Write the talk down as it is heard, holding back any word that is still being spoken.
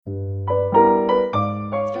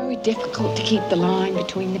difficult to keep the line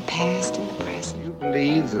between the past and the present. Do you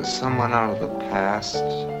believe that someone out of the past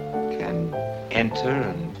can enter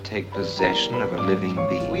and take possession of a living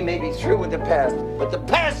being? We may be through with the past, but the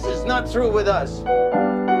past is not through with us.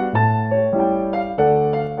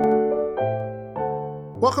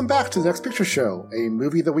 Welcome back to The Next Picture Show, a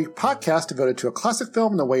Movie of the Week podcast devoted to a classic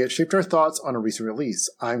film and the way it shaped our thoughts on a recent release.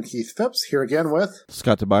 I'm Keith Phipps, here again with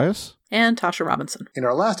Scott Tobias and Tasha Robinson. In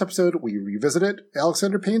our last episode, we revisited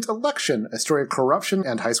Alexander Payne's Election, a story of corruption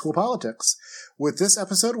and high school politics. With this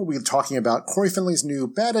episode, we'll be talking about Corey Finley's new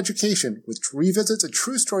Bad Education, which revisits a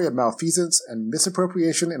true story of malfeasance and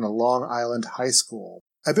misappropriation in a Long Island high school.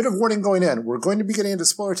 A bit of warning going in. We're going to be getting into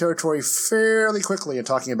spoiler territory fairly quickly in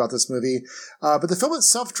talking about this movie, but the film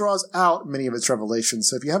itself draws out many of its revelations,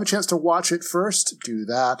 so if you have a chance to watch it first, do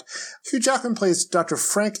that. Hugh Jackman plays Dr.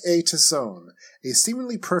 Frank A. Tassone, a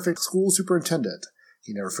seemingly perfect school superintendent.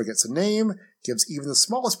 He never forgets a name, gives even the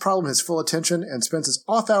smallest problem his full attention, and spends his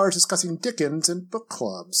off hours discussing Dickens and book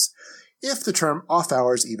clubs. If the term off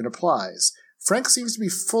hours even applies. Frank seems to be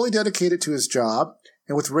fully dedicated to his job,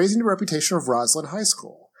 and with raising the reputation of Roslyn High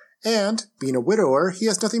School. And, being a widower, he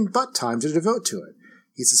has nothing but time to devote to it.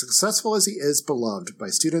 He's as successful as he is beloved by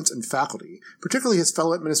students and faculty, particularly his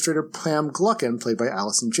fellow administrator Pam Gluckin, played by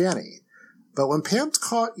Allison Janney. But when Pam's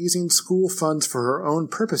caught using school funds for her own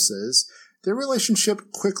purposes, their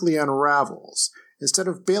relationship quickly unravels. Instead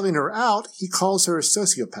of bailing her out, he calls her a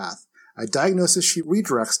sociopath, a diagnosis she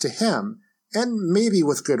redirects to him, and maybe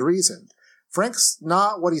with good reason. Frank's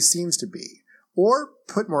not what he seems to be. Or,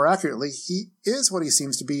 put more accurately, he is what he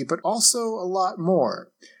seems to be, but also a lot more.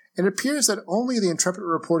 It appears that only the intrepid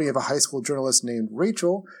reporting of a high school journalist named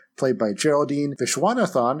Rachel, played by Geraldine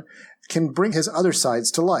Vishwanathan, can bring his other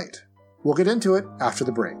sides to light. We'll get into it after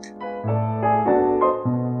the break.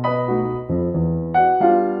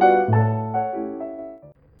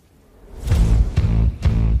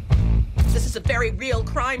 This is a very real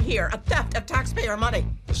crime here, a theft of taxpayer money.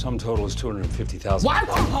 The sum total is $250,000. What?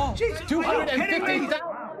 Oh, jeez, $250,000.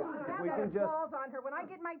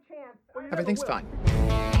 Everything's fine.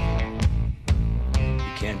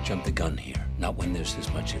 You can't jump the gun here, not when there's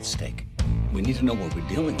this much at stake. We need to know what we're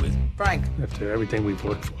dealing with. Frank. After everything we've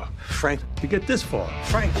worked for. Frank. To get this far.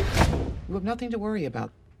 Frank. You have nothing to worry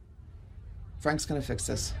about. Frank's gonna fix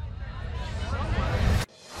this.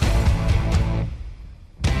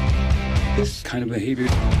 This kind of behavior,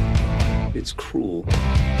 it's cruel.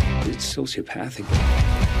 It's sociopathic.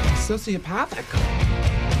 Sociopathic?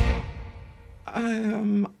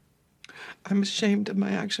 I'm ashamed of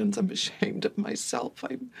my actions. I'm ashamed of myself.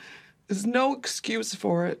 There's no excuse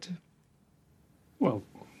for it. Well,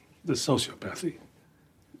 the sociopathy.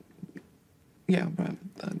 Yeah, but...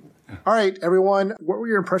 All right, everyone, what were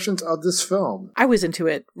your impressions of this film? I was into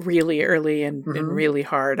it really early and really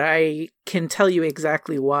hard. I can tell you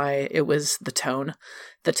exactly why. It was the tone.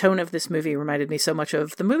 The tone of this movie reminded me so much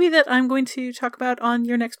of the movie that I'm going to talk about on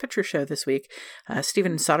Your Next Picture Show this week,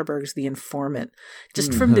 Steven Soderbergh's The Informant.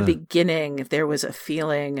 Just from the beginning, there was a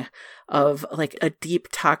feeling of like a deep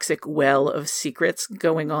toxic well of secrets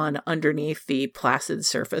going on underneath the placid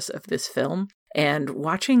surface of this film. And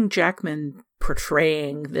watching Jackman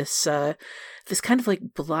portraying this kind of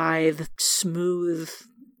like blithe, smooth,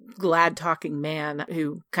 glad-talking man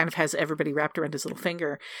who kind of has everybody wrapped around his little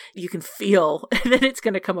finger, you can feel that it's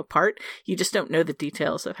going to come apart. You just don't know the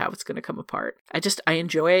details of how it's going to come apart. I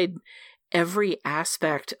enjoyed every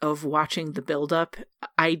aspect of watching the build-up.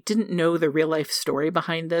 I didn't know the real-life story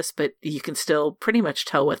behind this, but you can still pretty much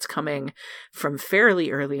tell what's coming from fairly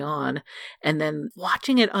early on. And then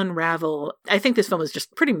watching it unravel, I think this film is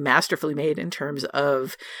just pretty masterfully made in terms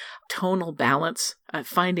of tonal balance,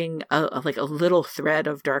 finding a little thread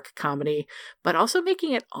of dark comedy, but also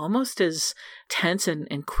making it almost as tense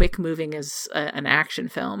and quick-moving as an action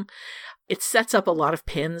film. It sets up a lot of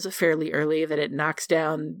pins fairly early that it knocks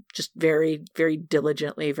down just very, very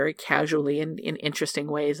diligently, very casually in interesting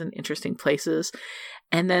ways and interesting places.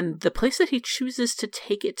 And then the place that he chooses to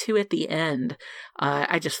take it to at the end,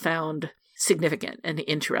 I just found significant and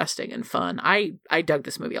interesting and fun. I dug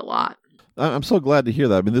this movie a lot. I'm so glad to hear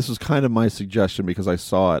that. I mean, this was kind of my suggestion because I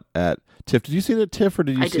saw it at TIFF. Did you see it at TIFF or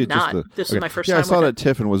did you see it not. just This was my first time. time. Yeah, I saw it at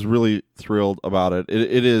TIFF and was really thrilled about it.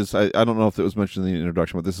 It is. I don't know if it was mentioned in the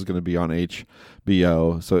introduction, but this is going to be on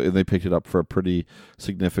HBO. So they picked it up for a pretty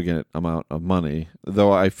significant amount of money.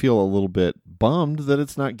 Though I feel a little bit bummed that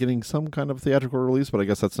it's not getting some kind of theatrical release, but I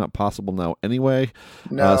guess that's not possible now anyway.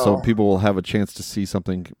 No. So people will have a chance to see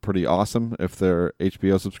something pretty awesome if they're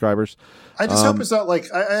HBO subscribers. I just hope it's not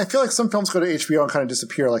like I feel like some films go to HBO and kind of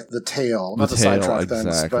disappear, like The Tale, not the sidetrack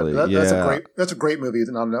things. But that's a great movie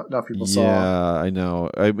that not enough people saw. Yeah, I know.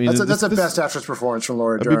 I mean, that's a best actress performance from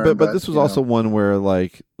Laura Dern. But this was also one where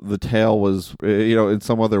like The Tale was, in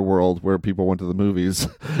some other world where people went to the movies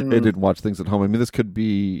and didn't watch things at home. I mean, this could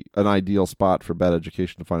be an ideal spot for Bad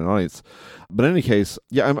Education to find an audience. But in any case,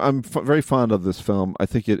 yeah, I'm very fond of this film. I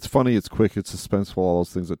think it's funny, it's quick, it's suspenseful, all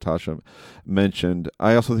those things that Tasha mentioned.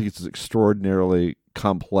 I also think it's extraordinarily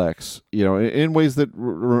complex, in ways that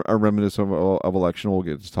are reminiscent of Election. We'll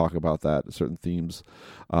get to talk about that, certain themes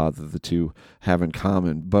that the two have in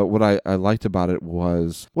common. But what I liked about it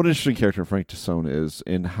was what an interesting character Frank Tassone is,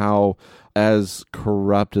 and how, as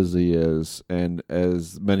corrupt as he is and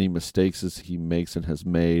as many mistakes as he makes and has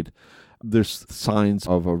made, there's signs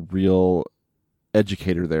of a real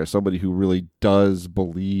educator there, somebody who really does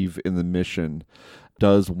believe in the mission,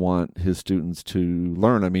 does want his students to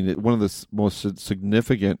learn. I mean, one of the most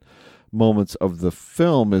significant moments of the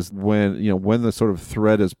film is when the sort of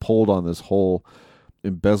thread is pulled on this whole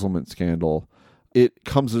embezzlement scandal. It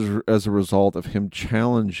comes as a result of him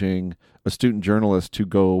challenging a student journalist to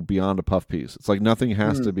go beyond a puff piece. It's like nothing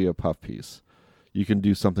has to be a puff piece. You can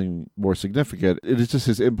do something more significant. It is just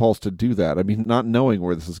his impulse to do that. I mean, not knowing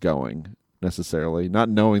where this is going necessarily, not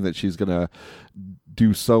knowing that she's going to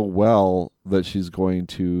do so well that she's going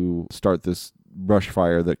to start this brush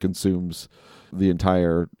fire that consumes the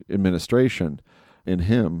entire administration in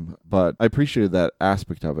him. But I appreciated that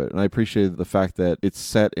aspect of it, and I appreciated the fact that it's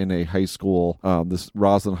set in a high school, this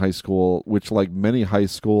Roslyn High School, which, like many high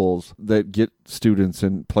schools that get students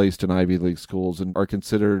placed in Ivy League schools and are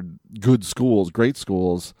considered good schools, great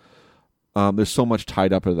schools, there's so much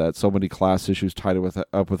tied up in that, so many class issues tied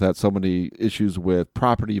up with that, so many issues with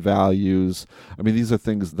property values. I mean, these are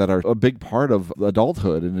things that are a big part of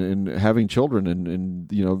adulthood and having children and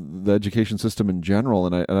the education system in general.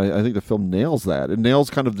 And I think the film nails that. It nails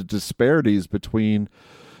kind of the disparities between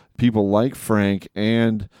people like Frank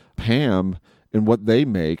and Pam and what they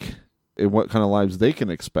make and what kind of lives they can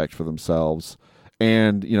expect for themselves.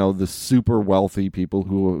 And, the super wealthy people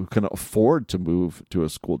who can afford to move to a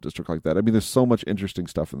school district like that. I mean, there's so much interesting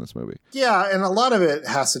stuff in this movie. Yeah, and a lot of it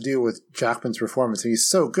has to do with Jackman's performance. He's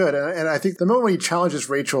so good. And I think the moment when he challenges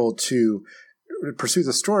Rachel to pursue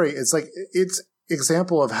the story, it's like, it's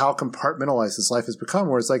example of how compartmentalized his life has become,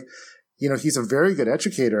 where it's like, he's a very good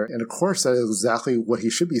educator. And of course, that is exactly what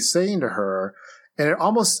he should be saying to her. And it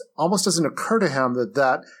almost doesn't occur to him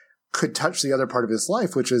that could touch the other part of his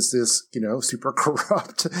life, which is this, super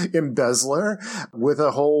corrupt embezzler with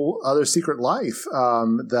a whole other secret life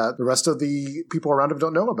that the rest of the people around him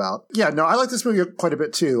don't know about. Yeah, no, I like this movie quite a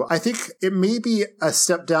bit too. I think it may be a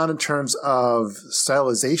step down in terms of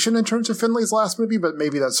stylization in terms of Finley's last movie, but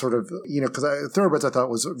maybe that's sort of, because Thoroughbreds I thought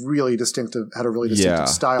was really distinctive, had a really distinctive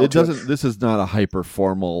style. This is not a hyper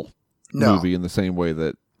formal movie in the same way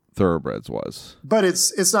that Thoroughbreds was. But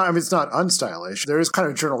it's not, I mean, it's not unstylish. There is kind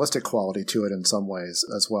of journalistic quality to it in some ways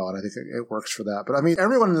as well, and I think it works for that. But I mean,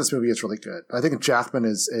 everyone in this movie is really good. I think Jackman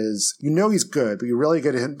is he's good, but you really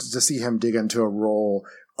get to see him dig into a role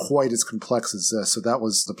quite as complex as this, so that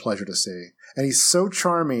was the pleasure to see. And he's so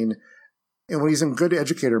charming, and when he's in good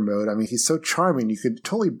educator mode, I mean, he's so charming, you could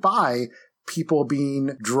totally buy people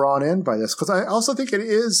being drawn in by this. Because I also think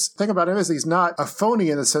thing about him is he's not a phony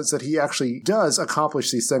in the sense that he actually does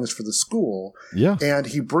accomplish these things for the school. Yeah. And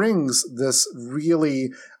he brings this really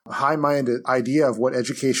high-minded idea of what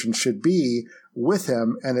education should be with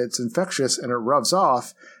him, and it's infectious and it rubs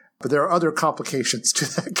off. But there are other complications to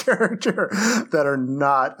that character that are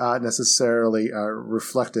not necessarily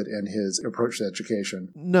reflected in his approach to education.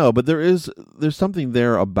 No, but there's something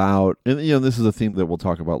there about, and this is a theme that we'll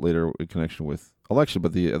talk about later in connection with Election,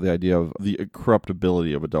 but the idea of the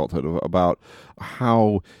corruptibility of adulthood, about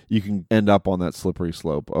how you can end up on that slippery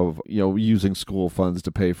slope of using school funds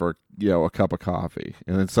to pay for a cup of coffee,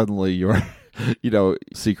 and then suddenly your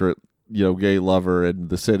secret gay lover in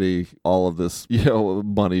the city, all of this,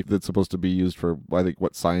 money that's supposed to be used for, I think,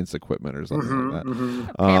 science equipment or something like that. Mm-hmm.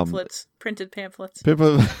 Pamphlets, printed pamphlets.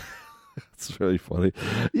 It's really funny.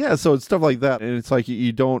 Yeah, so it's stuff like that. And it's like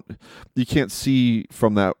you can't see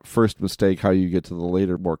from that first mistake how you get to the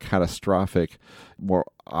later, more catastrophic, more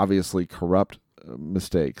obviously corrupt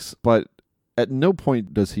mistakes. But at no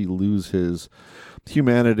point does he lose his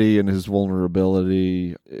humanity and his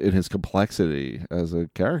vulnerability and his complexity as a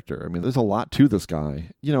character. I mean, there's a lot to this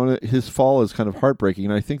guy. You know, his fall is kind of heartbreaking,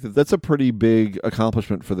 and I think that that's a pretty big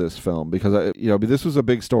accomplishment for this film because, this was a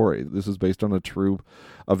big story. This is based on a true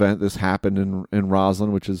event. This happened in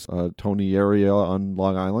Roslyn, which is a Tony area on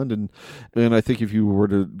Long Island, and I think if you were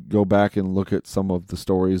to go back and look at some of the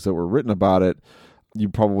stories that were written about it, you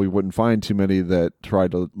probably wouldn't find too many that try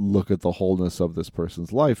to look at the wholeness of this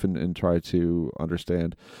person's life and try to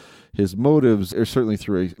understand his motives, or certainly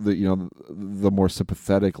through the more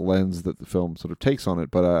sympathetic lens that the film sort of takes on it.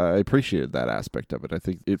 But I appreciated that aspect of it. I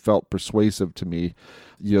think it felt persuasive to me,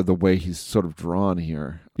 the way he's sort of drawn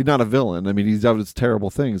here. He's not a villain. I mean, he's done his terrible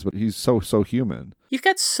things, but he's so human. You've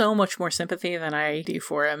got so much more sympathy than I do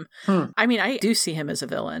for him. I mean, I do see him as a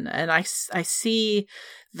villain, and I see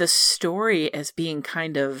the story as being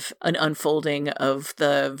kind of an unfolding of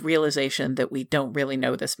the realization that we don't really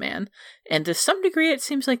know this man. And to some degree, it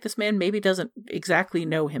seems like this man maybe doesn't exactly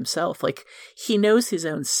know himself. Like, he knows his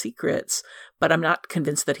own secrets, but I'm not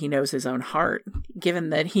convinced that he knows his own heart,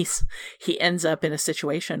 given that he ends up in a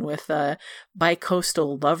situation with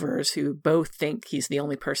bi-coastal lovers who both think he's the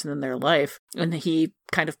only person in their life, and he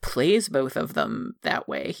kind of plays both of them that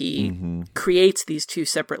way. He creates these two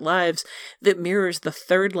separate lives that mirrors the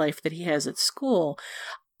third life that he has at school.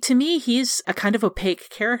 To me, he's a kind of opaque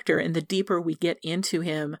character, and the deeper we get into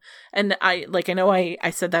him, and I know I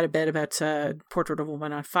said that a bit about Portrait of a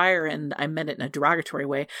Woman on Fire, and I meant it in a derogatory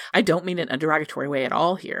way. I don't mean it in a derogatory way at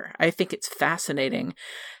all here. I think it's fascinating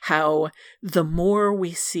how the more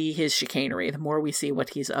we see his chicanery, the more we see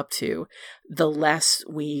what he's up to, the less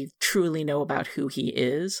we truly know about who he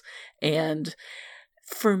is. And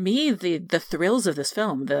for me, the thrills of this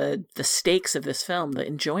film, the stakes of this film, the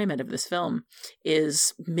enjoyment of this film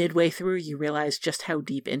is midway through, you realize just how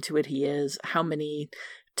deep into it he is, how many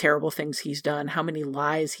terrible things he's done, how many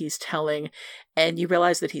lies he's telling, and you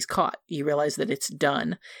realize that he's caught. You realize that it's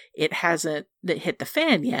done. It hasn't hit the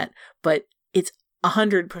fan yet, but it's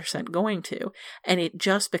 100% going to. And it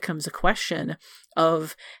just becomes a question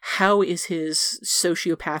of how is his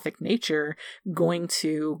sociopathic nature going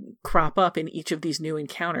to crop up in each of these new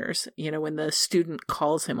encounters. When the student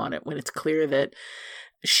calls him on it, when it's clear that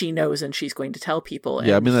she knows and she's going to tell people. And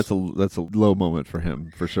yeah, I mean, that's a low moment for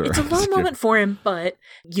him, for sure. It's a low moment for him, but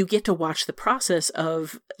you get to watch the process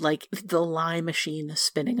of, like, the lie machine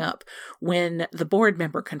spinning up when the board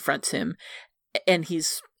member confronts him and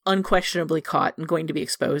he's unquestionably caught and going to be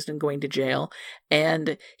exposed and going to jail,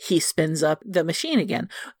 and he spins up the machine again.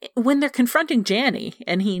 When they're confronting Janny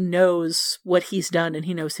and he knows what he's done and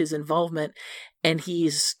he knows his involvement, and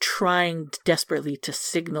he's trying desperately to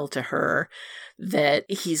signal to her that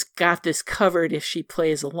he's got this covered if she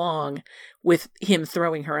plays along with him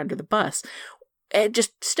throwing her under the bus. And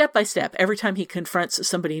just step by step, every time he confronts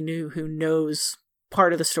somebody new who knows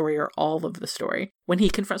part of the story or all of the story, when he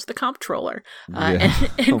confronts the comptroller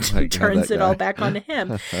and turns it all back onto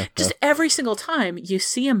him. Just every single time you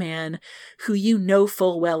see a man who you know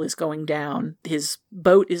full well is going down. His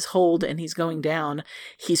boat is holed and he's going down.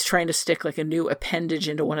 He's trying to stick like a new appendage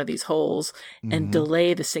into one of these holes and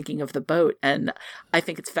delay the sinking of the boat. And I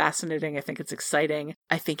think it's fascinating. I think it's exciting.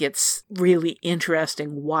 I think it's really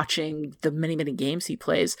interesting watching the many, many games he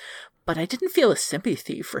plays. But I didn't feel a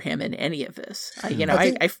sympathy for him in any of this.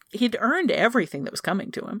 He'd earned everything that was coming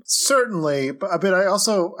to him. Certainly, but I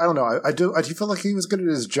also, I don't know, I do feel like he was good at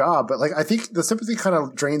his job, but like I think the sympathy kind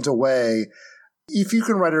of drains away if you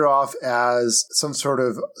can write it off as some sort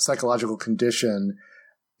of psychological condition.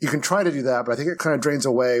 You can try to do that, but I think it kind of drains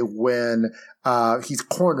away when he's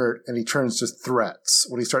cornered and he turns to threats,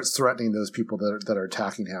 when he starts threatening those people that are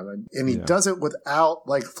attacking him. And he does it without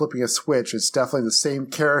like flipping a switch. It's definitely the same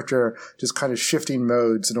character, just kind of shifting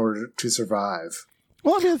modes in order to survive.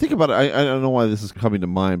 Well, I mean, think about it. I don't know why this is coming to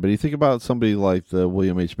mind, but you think about somebody like the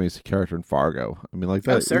William H. Macy character in Fargo. I mean, like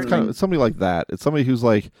that. It's somebody like that. It's somebody who's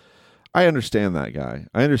like, I understand that guy.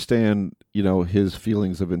 I understand, his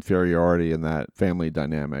feelings of inferiority in that family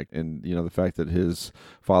dynamic, and, the fact that his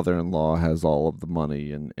father-in-law has all of the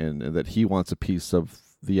money and that he wants a piece of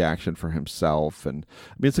the action for himself. And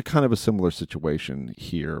I mean, it's a kind of a similar situation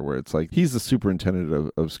here where it's like he's the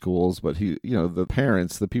superintendent of schools, but he, the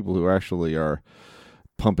parents, the people who actually are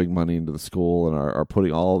pumping money into the school and are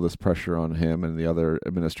putting all of this pressure on him and the other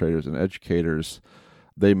administrators and educators,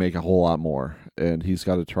 they make a whole lot more, and he's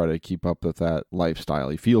got to try to keep up with that lifestyle.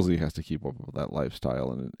 He feels he has to keep up with that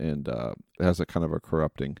lifestyle, and it has a kind of a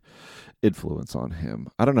corrupting influence on him.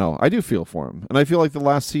 I don't know. I do feel for him, and I feel like the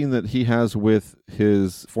last scene that he has with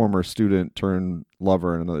his former student turned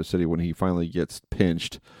lover in another city, when he finally gets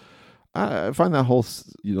pinched, I find that whole,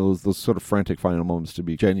 those sort of frantic final moments to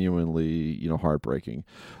be genuinely, heartbreaking.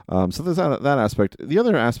 So there's that aspect. The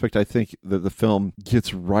other aspect I think that the film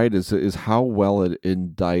gets right is how well it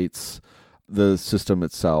indicts the system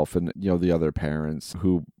itself and, the other parents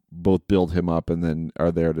who both build him up and then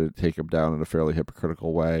are there to take him down in a fairly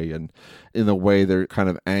hypocritical way. And in the way they're kind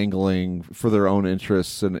of angling for their own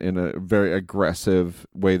interests and in a very aggressive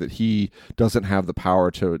way that he doesn't have the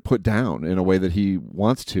power to put down in a way that he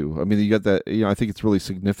wants to. I mean, you got that, I think it's really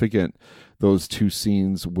significant, those two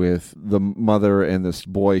scenes with the mother and this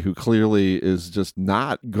boy who clearly is just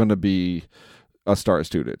not going to be a star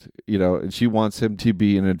student, and she wants him to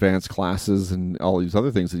be in advanced classes and all these other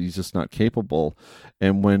things that he's just not capable.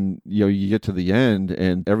 And when, you get to the end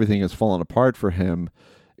and everything has fallen apart for him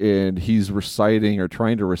and he's reciting or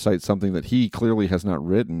trying to recite something that he clearly has not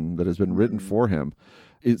written, that has been written for him,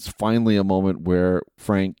 it's finally a moment where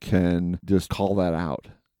Frank can just call that out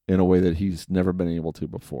in a way that he's never been able to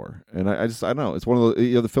before. And I don't know. It's one of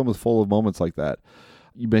those, the film is full of moments like that.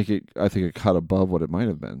 You make it, I think, a cut above what it might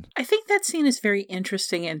have been. I think that scene is very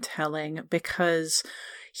interesting and telling because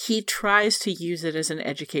he tries to use it as an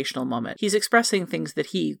educational moment. He's expressing things that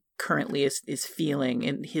he currently is feeling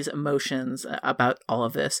and his emotions about all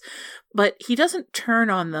of this, but he doesn't turn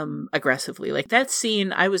on them aggressively. Like that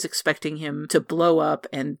scene, I was expecting him to blow up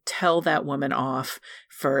and tell that woman off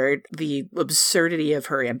for the absurdity of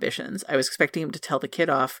her ambitions. I was expecting him to tell the kid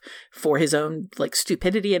off for his own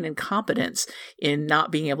stupidity and incompetence in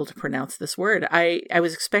not being able to pronounce this word. I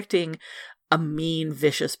was expecting a mean,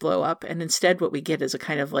 vicious blow up. And instead what we get is a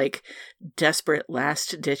kind of desperate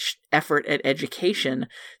last ditch effort at education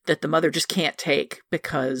that the mother just can't take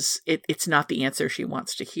because it's not the answer she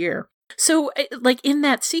wants to hear. So in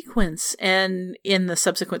that sequence and in the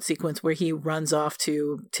subsequent sequence where he runs off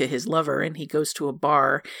to his lover and he goes to a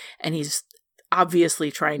bar and he's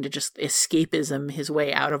obviously trying to just escapism his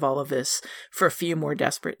way out of all of this for a few more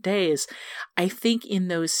desperate days, I think in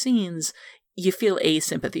those scenes you feel a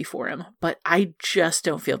sympathy for him, but I just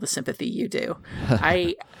don't feel the sympathy you do.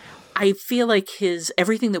 I feel like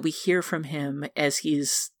everything that we hear from him as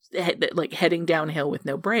he's heading downhill with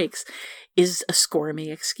no brakes is a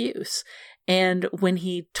squirmy excuse. And when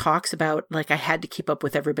he talks about, I had to keep up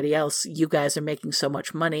with everybody else, you guys are making so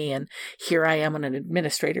much money, and here I am on an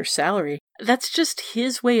administrator's salary, that's just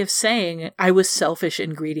his way of saying, I was selfish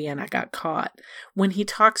and greedy and I got caught. When he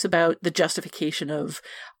talks about the justification of,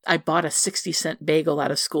 I bought a 60-cent bagel out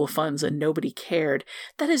of school funds and nobody cared,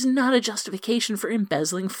 that is not a justification for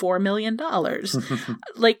embezzling $4 million.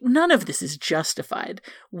 None of this is justified.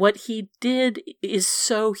 What he did is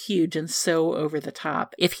so huge and so over the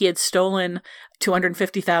top. If he had stolen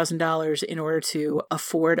 $250,000 in order to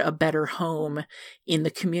afford a better home in the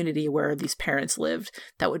community where these parents lived,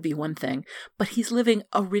 that would be one thing. But he's living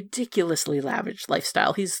a ridiculously lavish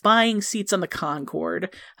lifestyle. He's buying seats on the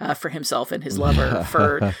Concorde for himself and his lover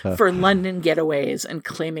for London getaways and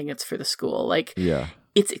claiming it's for the school.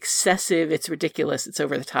 It's excessive, it's ridiculous, it's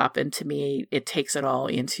over the top, and to me, it takes it all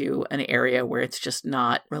into an area where it's just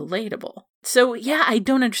not relatable. So yeah, I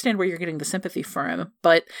don't understand where you're getting the sympathy for him,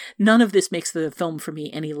 but none of this makes the film for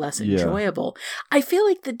me any less enjoyable. I feel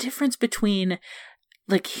like the difference between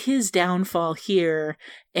his downfall here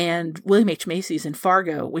and William H. Macy's in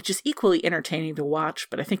Fargo, which is equally entertaining to watch,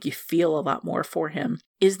 but I think you feel a lot more for him,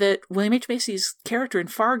 is that William H. Macy's character in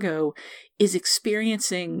Fargo is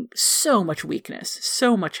experiencing so much weakness,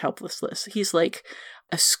 so much helplessness. He's like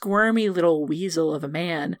a squirmy little weasel of a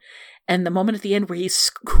man. And the moment at the end where he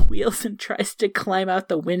squeals and tries to climb out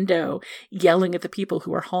the window, yelling at the people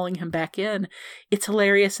who are hauling him back in, it's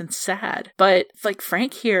hilarious and sad. But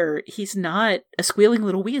Frank here, he's not a squealing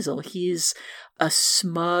little weasel. He's a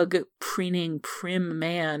smug, preening, prim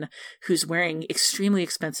man who's wearing extremely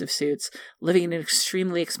expensive suits, living in an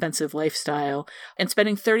extremely expensive lifestyle, and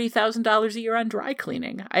spending $30,000 a year on dry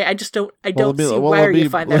cleaning. I just don't. I don't see why you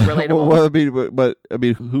find that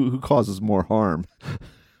relatable. Who causes more harm?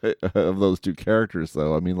 Of those two characters,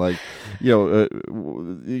 though,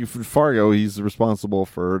 Fargo, he's responsible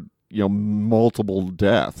for multiple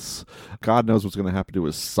deaths. God knows what's going to happen to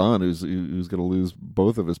his son, who's going to lose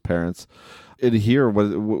both of his parents. And here,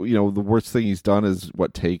 the worst thing he's done is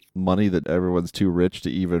take money that everyone's too rich to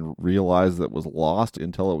even realize that was lost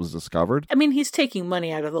until it was discovered. I mean, he's taking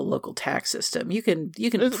money out of the local tax system. You can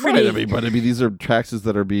But these are taxes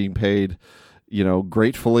that are being paid,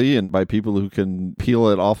 gratefully and by people who can peel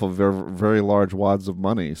it off of very, very large wads of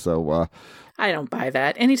money. So I don't buy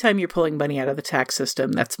that. Anytime you're pulling money out of the tax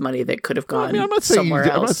system, that's money that could have gone I'm not somewhere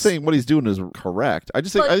else. I'm not saying what he's doing is correct. I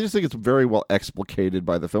just think it's very well explicated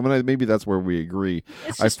by the film, and maybe that's where we agree.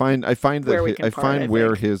 I find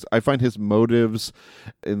his motives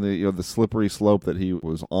in the slippery slope that he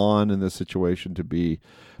was on in this situation to be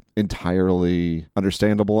entirely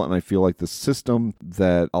understandable, and I feel like the system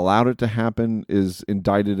that allowed it to happen is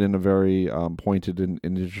indicted in a very pointed and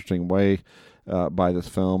interesting way by this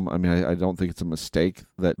film. I mean, I don't think it's a mistake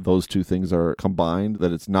that those two things are combined,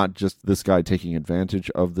 that it's not just this guy taking advantage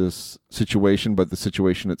of this situation, but the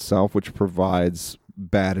situation itself, which provides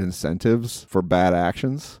bad incentives for bad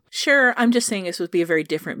actions. Sure, I'm just saying this would be a very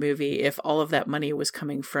different movie if all of that money was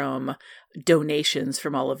coming from donations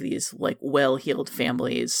from all of these like well-heeled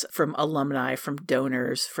families, from alumni, from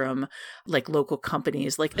donors, from like local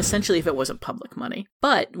companies, like essentially if it wasn't public money.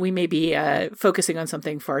 But we may be focusing on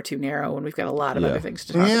something far too narrow when we've got a lot of other things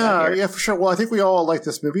to talk about here. Yeah, for sure. Well, I think we all like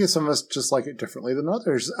this movie, and some of us just like it differently than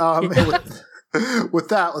others. With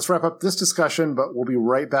that, let's wrap up this discussion, but we'll be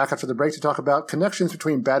right back after the break to talk about connections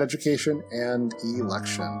between Bad Education and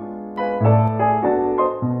Election.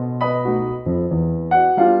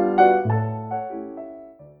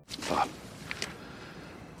 Bob,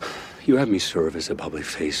 you have me serve as a public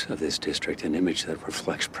face of this district, an image that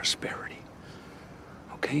reflects prosperity.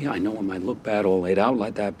 Okay, I know it might look bad all laid out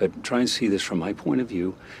like that, but try and see this from my point of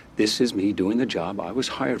view. This is me doing the job I was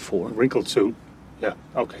hired for. Wrinkled suit? Yeah,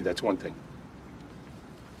 okay, that's one thing.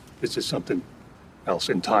 This is something else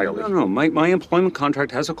entirely. No. My employment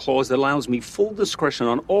contract has a clause that allows me full discretion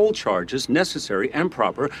on all charges necessary and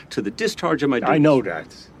proper to the discharge of my duties. I know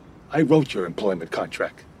that. I wrote your employment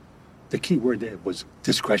contract. The key word there was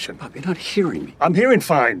discretion. Bob, you're not hearing me. I'm hearing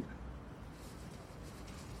fine.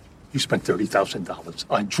 You spent $30,000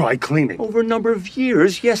 on dry cleaning. Over a number of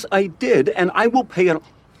years, yes, I did, and I will pay it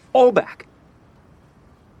all back.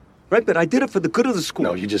 Right, but I did it for the good of the school.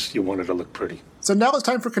 No, you wanted to look pretty. So now it's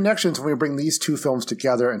time for connections when we bring these two films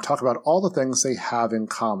together and talk about all the things they have in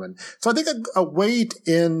common. So I think a way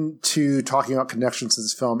into talking about connections to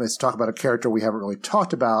this film is to talk about a character we haven't really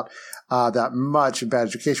talked about that much in Bad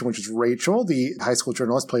Education, which is Rachel, the high school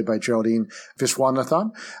journalist played by Geraldine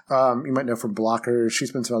Viswanathan. You might know from Blockers.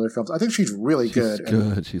 She's been in some other films. I think she's really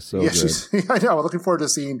good. She's so good. I know. I'm looking forward to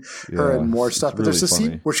seeing her in more stuff. But there's a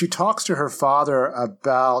scene where she talks to her father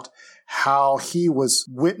about how he was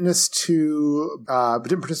witness to, but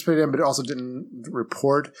didn't participate in, but also didn't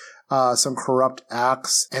report some corrupt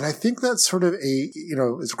acts. And I think that's sort of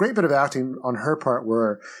it's a great bit of acting on her part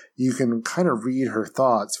where you can kind of read her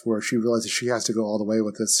thoughts, where she realizes she has to go all the way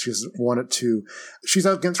with this. She doesn't want it to. She's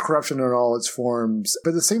against corruption in all its forms. But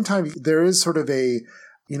at the same time, there is sort of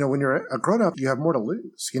when you're a grown-up, you have more to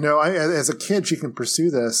lose. As a kid, she can pursue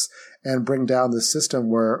this and bring down the system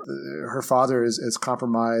where her father is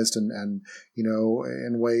compromised and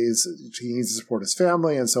in ways he needs to support his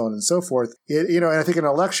family and so on and so forth. And I think in an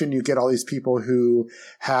election, you get all these people who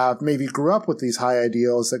have maybe grew up with these high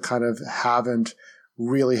ideals that kind of haven't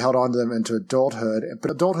really held on to them into adulthood. But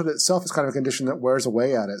adulthood itself is kind of a condition that wears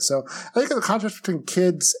away at it. So I think the contrast between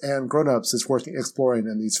kids and grown-ups is worth exploring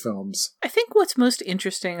in these films. I think what's most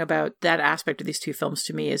interesting about that aspect of these two films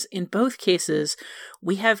to me is in both cases,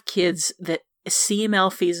 we have kids that see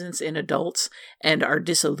malfeasance in adults and are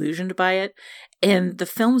disillusioned by it. And the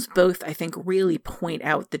films both, I think, really point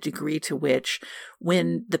out the degree to which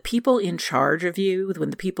when the people in charge of you, when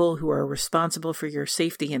the people who are responsible for your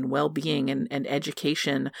safety and well-being and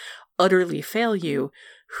education utterly fail you,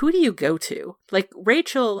 who do you go to? Like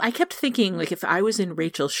Rachel, I kept thinking, like, if I was in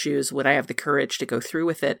Rachel's shoes, would I have the courage to go through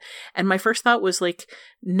with it? And my first thought was like,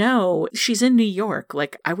 no, she's in New York.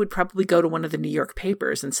 Like, I would probably go to one of the New York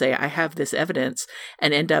papers and say, I have this evidence,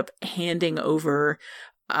 and end up handing over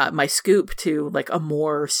my scoop to like a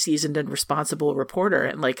more seasoned and responsible reporter,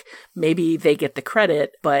 and like maybe they get the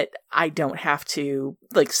credit, but I don't have to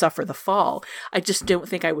like suffer the fall. I just don't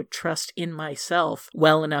think I would trust in myself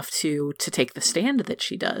well enough to take the stand that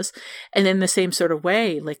she does. And in the same sort of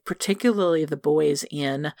way, like particularly the boys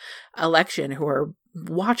in Election who are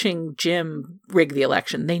watching Jim rig the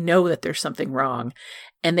election, they know that there's something wrong.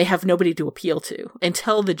 And they have nobody to appeal to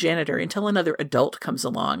until another adult comes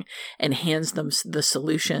along and hands them the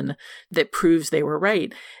solution that proves they were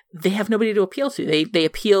right. They have nobody to appeal to. They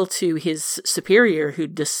appeal to his superior, who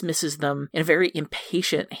dismisses them in a very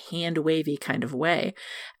impatient, hand-wavy kind of way.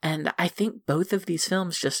 And I think both of these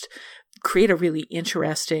films just create a really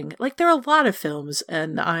interesting, like there are a lot of films,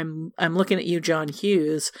 and I'm looking at you, John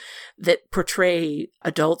Hughes, that portray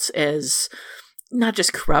adults as not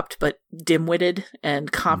just corrupt, but dim-witted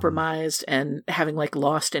and compromised and having like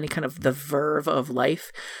lost any kind of the verve of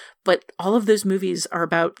life. But all of those movies are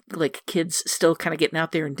about like kids still kind of getting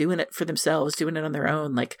out there and doing it for themselves, doing it on their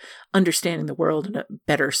own, like understanding the world in a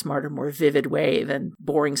better, smarter, more vivid way than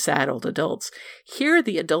boring, sad old adults. Here,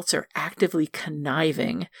 the adults are actively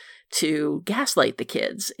conniving to gaslight the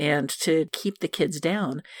kids and to keep the kids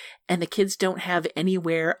down. And the kids don't have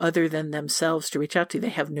anywhere other than themselves to reach out to. They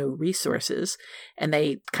have no resources, and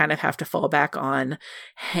they kind of have to fall back on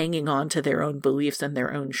hanging on to their own beliefs and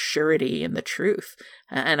their own surety in the truth.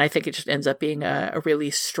 And I think it just ends up being a really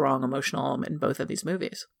strong emotional element in both of these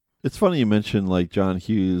movies. It's funny you mentioned like John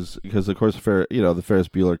Hughes, because of course, the Ferris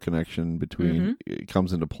Bueller connection between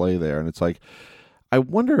comes into play there. And it's like, I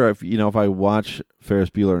wonder if, if I watch Ferris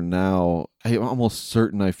Bueller now, I'm almost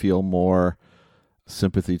certain I feel more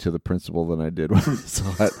sympathy to the principal than I did when I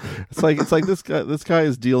saw it. It's like this guy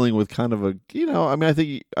is dealing with kind of a, I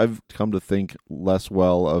think I've come to think less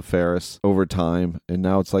well of Ferris over time. And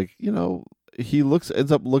now it's like, he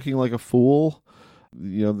ends up looking like a fool,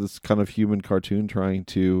 this kind of human cartoon trying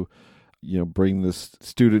to, bring this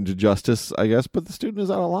student to justice, I guess, but the student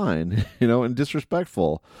is out of line, and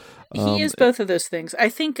disrespectful. He is both of those things. I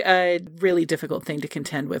think a really difficult thing to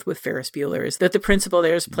contend with Ferris Bueller is that the principal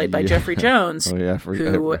there is played by Jeffrey Jones,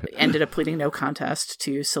 who ended up pleading no contest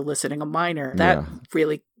to soliciting a minor. That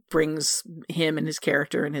really brings him and his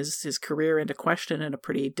character and his career into question in a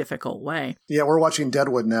pretty difficult way. Yeah, we're watching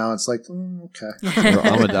Deadwood now. It's like,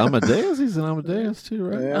 okay. Amadeus, he's in Amadeus too,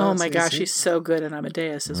 right? Yeah, oh my gosh, he's so good in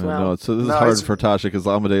Amadeus as well. No, so this is hard for Tasha because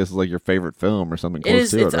Amadeus is like your favorite film or something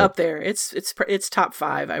close to it. It's up there. It's top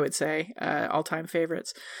 5, I would say, all-time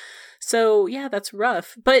favorites. So, yeah, that's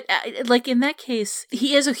rough. But, like, in that case,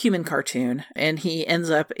 he is a human cartoon, and he ends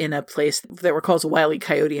up in a place that recalls a Wile E.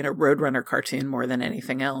 Coyote and a Roadrunner cartoon more than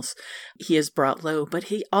anything else. He is brought low, but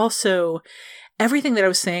he also... Everything that I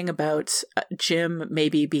was saying about Jim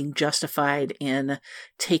maybe being justified in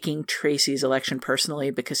taking Tracy's election personally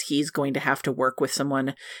because he's going to have to work with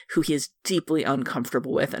someone who he is deeply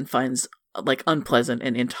uncomfortable with and finds, like, unpleasant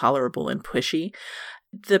and intolerable and pushy.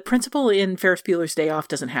 The principal in Ferris Bueller's Day Off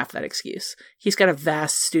doesn't have that excuse. He's got a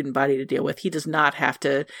vast student body to deal with. He does not have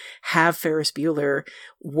to have Ferris Bueller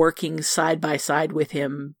working side by side with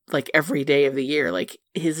him like every day of the year. Like,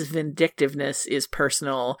 his vindictiveness is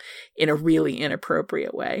personal in a really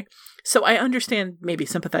inappropriate way. So I understand maybe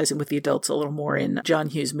sympathizing with the adults a little more in John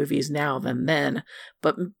Hughes movies now than then,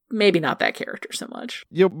 but maybe not that character so much.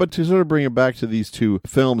 Yeah, but to sort of bring it back to these two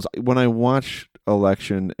films, when I watch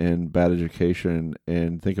Election and Bad Education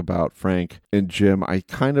and think about Frank and Jim, I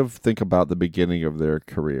kind of think about the beginning of their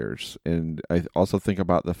careers. And I also think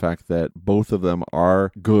about the fact that both of them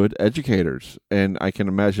are good educators. And I can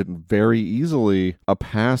imagine very easily a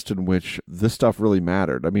past in which this stuff really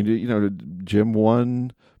mattered. I mean, Jim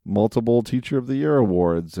won multiple Teacher of the Year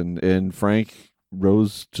awards, and Frank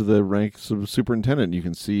rose to the ranks of superintendent. You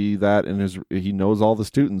can see that in he knows all the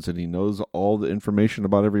students and he knows all the information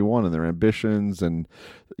about everyone and their ambitions and,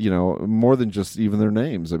 more than just even their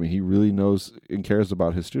names. I mean, he really knows and cares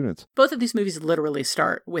about his students. Both of these movies literally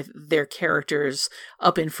start with their characters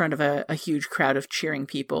up in front of a huge crowd of cheering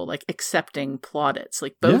people, like accepting plaudits.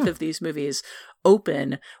 Like both of these movies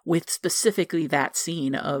open with specifically that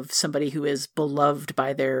scene of somebody who is beloved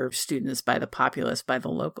by their students, by the populace, by the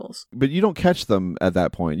locals. But you don't catch them at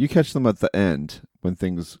that point. You catch them at the end when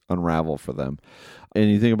things unravel for them. And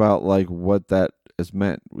you think about like what that has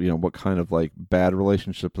meant, what kind of like bad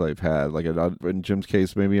relationships they've had. Like in Jim's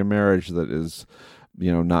case, maybe a marriage that is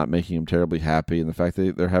not making him terribly happy, and the fact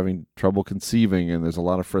that they're having trouble conceiving, and there's a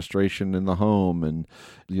lot of frustration in the home, and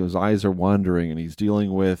his eyes are wandering, and he's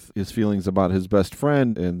dealing with his feelings about his best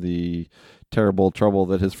friend and the terrible trouble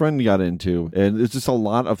that his friend got into. And it's just a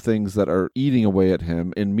lot of things that are eating away at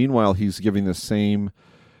him. And meanwhile, he's giving the same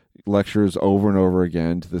lectures over and over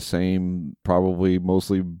again to the same, probably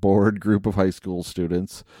mostly bored group of high school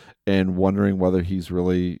students, and wondering whether he's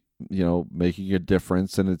really making a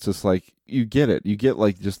difference. And it's just like, you get it. You get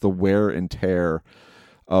like just the wear and tear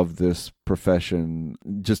of this profession,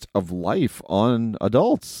 just of life on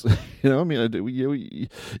adults. You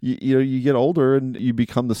get older and you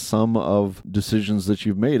become the sum of decisions that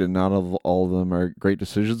you've made, and not all of them are great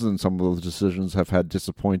decisions, and some of those decisions have had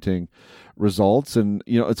disappointing results. And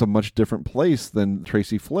it's a much different place than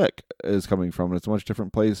Tracy Flick is coming from, and it's a much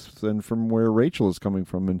different place than from where Rachel is coming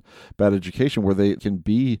from in Bad Education, where they can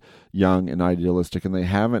be young and idealistic, and they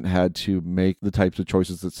haven't had to make the types of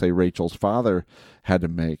choices that, say, Rachel's father had to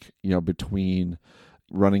make, between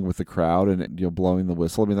running with the crowd and blowing the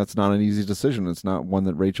whistle. I mean, that's not an easy decision. It's not one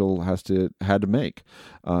that Rachel had to make.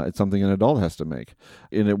 It's something an adult has to make,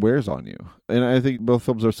 and it wears on you. And I think both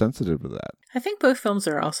films are sensitive to that. I think both films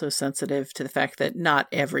are also sensitive to the fact that not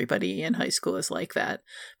everybody in high school is like that.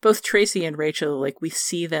 Both Tracy and Rachel, like, we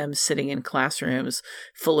see them sitting in classrooms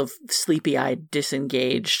full of sleepy-eyed,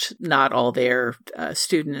 disengaged, not all there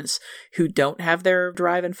students who don't have their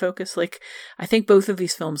drive and focus. Like, I think both of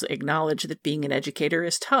these films acknowledge that being an educator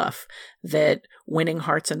is tough, that winning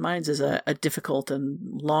hearts and minds is a difficult and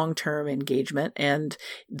long-term engagement, and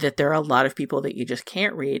that there are a lot of people that you just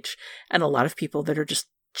can't reach, and a lot of people that are just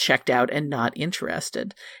checked out and not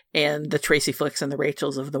interested. And the Tracy Flicks and the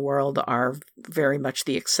Rachels of the world are very much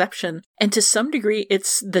the exception. And to some degree,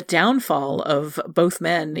 it's the downfall of both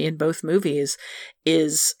men in both movies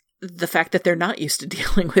is the fact that they're not used to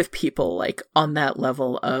dealing with people like on that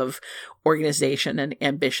level of organization and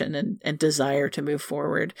ambition and desire to move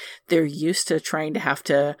forward. They're used to trying to have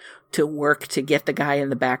to work to get the guy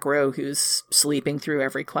in the back row who's sleeping through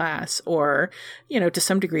every class, or, you know, to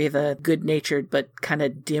some degree, the good-natured but kind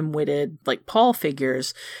of dim-witted, like Paul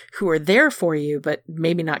figures who are there for you, but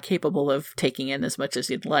maybe not capable of taking in as much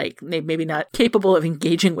as you'd like. Maybe not capable of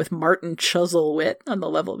engaging with Martin Chuzzlewit on the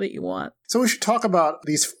level that you want. So we should talk about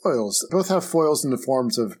these foils. Both have foils in the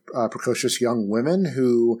forms of precocious young women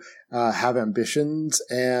who have ambitions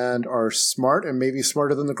and are smart and maybe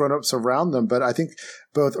smarter than the grown-ups around them. But I think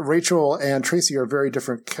both Rachel and Tracy are very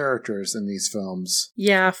different characters in these films.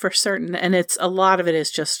 Yeah, for certain. And a lot of it is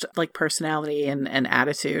just like personality and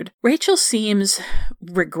attitude. Rachel seems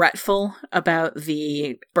regretful about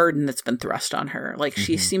the burden that's been thrust on her. Like,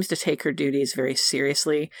 she seems to take her duties very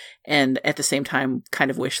seriously and at the same time kind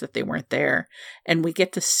of wish that they weren't there. And we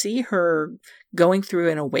get to see her going through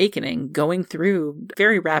an awakening, going through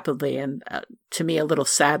very rapidly and to me a little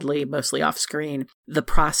sadly, mostly off screen, the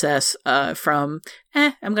process from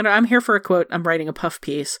I'm here for a quote, I'm writing a puff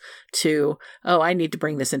piece, to I need to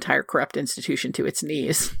bring this entire corrupt institution to its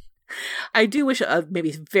knees. I do wish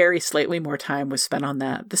maybe very slightly more time was spent on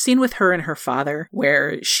that. The scene with her and her father,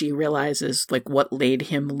 where she realizes like what laid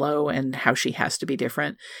him low and how she has to be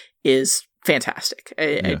different, is fantastic.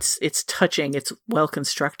 It's touching, it's well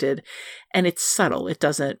constructed, and it's subtle. It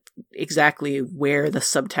doesn't exactly wear the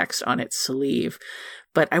subtext on its sleeve.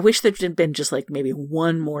 But I wish there'd been just like maybe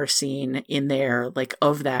one more scene in there, like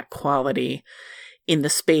of that quality, in the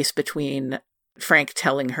space between Frank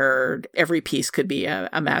telling her every piece could be a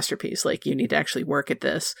masterpiece, like you need to actually work at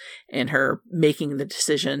this, and her making the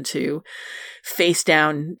decision to face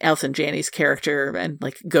down Allison Janney's character and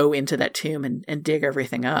like go into that tomb and dig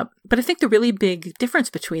everything up. But I think the really big difference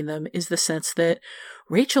between them is the sense that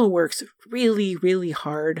Rachel works really, really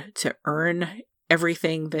hard to earn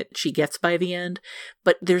everything that she gets by the end,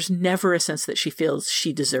 but there's never a sense that she feels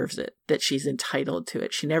she deserves it, that she's entitled to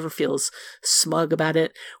it. She never feels smug about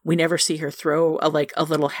it. We never see her throw a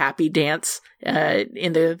little happy dance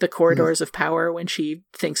in the corridors of power when she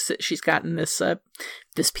thinks that she's gotten this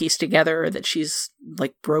piece together, or that she's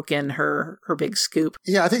like broken her big scoop.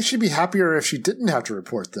 Yeah, I think she'd be happier if she didn't have to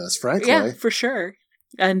report this, frankly. Yeah, for sure.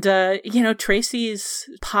 And, Tracy's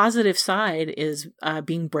positive side is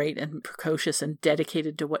being bright and precocious and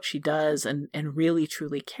dedicated to what she does and really,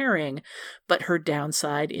 truly caring. But her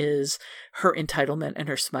downside is her entitlement and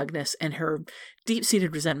her smugness and her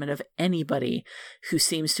deep-seated resentment of anybody who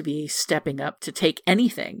seems to be stepping up to take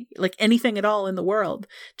anything, like anything at all in the world.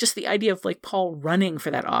 Just the idea of like Paul running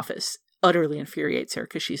for that office utterly infuriates her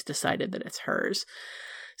because she's decided that it's hers.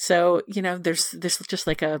 So, there's just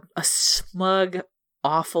like a smug,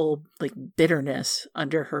 awful like bitterness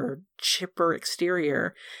under her chipper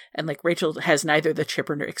exterior, and like Rachel has neither the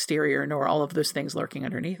chipper exterior nor all of those things lurking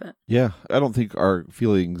underneath it. Yeah, I don't think our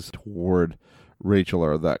feelings toward Rachel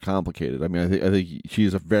are that complicated. I mean, I think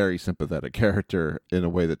she's a very sympathetic character in a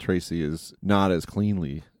way that Tracy is not as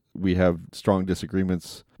cleanly. We have strong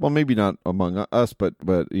disagreements. Well, maybe not among us, but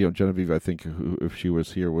Genevieve, I think, who, if she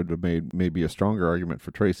was here, would have made maybe a stronger argument for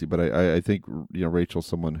Tracy. But I think Rachel's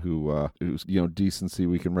someone who's decency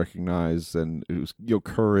we can recognize, and who's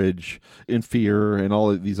courage and fear and all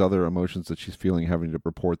of these other emotions that she's feeling having to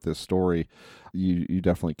report this story. You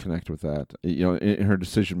definitely connect with that. In her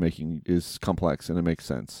decision making is complex and it makes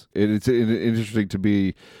sense. It's interesting to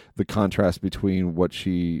be the contrast between what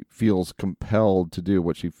she feels compelled to do,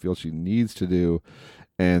 what she feels she needs to do,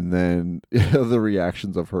 and then the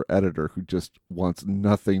reactions of her editor, who just wants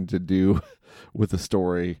nothing to do with the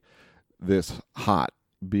story this hot.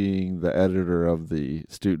 Being the editor of the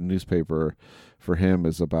student newspaper, for him,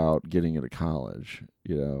 is about getting into college.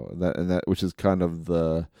 That which is kind of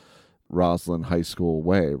the Roslyn High School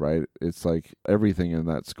way, right? It's like everything in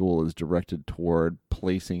that school is directed toward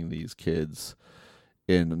placing these kids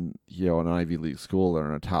in an Ivy League school or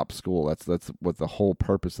in a top school. That's what the whole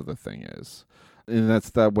purpose of the thing is. And that's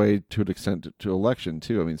that way to an extent to election,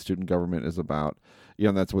 too. I mean, student government is about,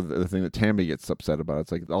 and that's what the thing that Tammy gets upset about.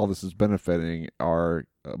 It's like all this is benefiting are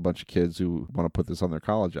a bunch of kids who want to put this on their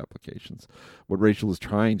college applications. What Rachel is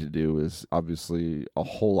trying to do is obviously a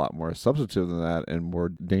whole lot more substantive than that and more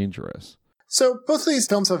dangerous. So both of these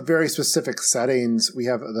films have very specific settings. We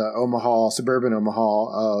have the Omaha, suburban Omaha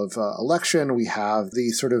of Election. We have the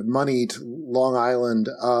sort of moneyed Long Island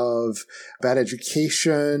of Bad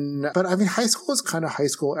Education. But I mean, high school is kind of high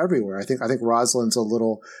school everywhere. I think Rosalind's a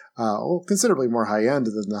little, considerably more high end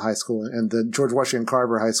than the high school and the George Washington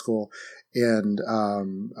Carver High School in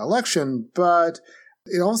Election. But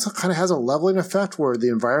it also kind of has a leveling effect where the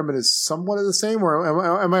environment is somewhat the same. Or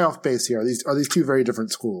am I off base here? Are these two very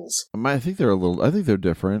different schools? I think they're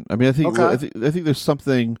different. I mean, I think there's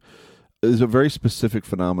something. There's a very specific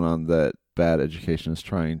phenomenon that Bad Education is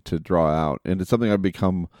trying to draw out, and it's something I've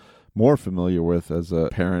become more familiar with as a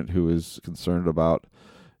parent who is concerned about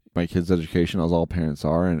my kids' education, as all parents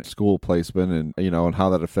are, and school placement, and and how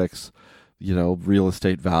that affects real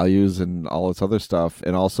estate values and all this other stuff,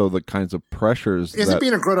 and also the kinds of pressures. Is it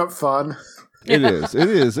being a grown-up fun? It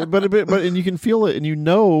is. But and you can feel it,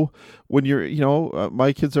 and when you're,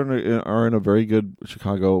 my kids are in a very good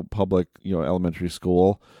Chicago public, elementary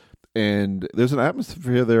school, and there's an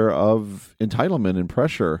atmosphere there of entitlement and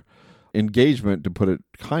pressure, engagement, to put it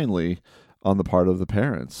kindly, on the part of the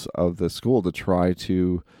parents of the school to try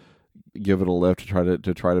to give it a lift,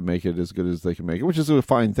 to try to make it as good as they can make it, which is a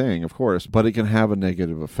fine thing, of course, but it can have a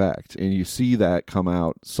negative effect. And you see that come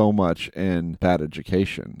out so much in Bad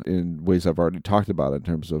Education in ways I've already talked about in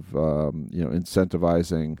terms of,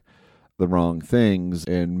 incentivizing the wrong things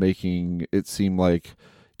and making it seem like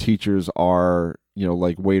teachers are,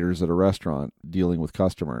 like waiters at a restaurant dealing with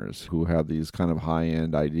customers who have these kind of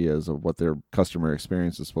high-end ideas of what their customer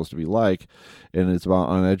experience is supposed to be like. And it's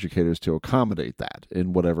on educators to accommodate that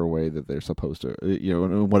in whatever way that they're supposed to,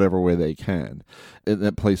 in whatever way they can. And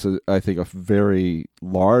that plays, I think, a very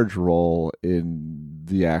large role in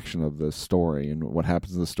the action of the story and what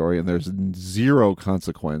happens in the story. And there's zero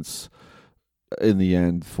consequence in the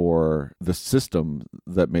end for the system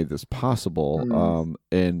that made this possible.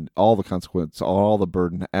 And all the consequence, all the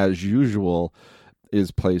burden, as usual,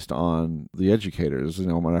 is placed on the educators,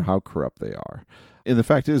 no matter how corrupt they are. And the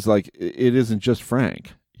fact is, like, it isn't just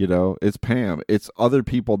Frank. It's Pam. It's other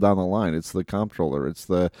people down the line. It's the comptroller. It's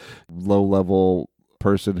the low-level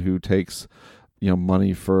person who takes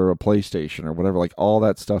money for a PlayStation or whatever. Like, all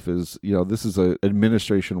that stuff is, this is a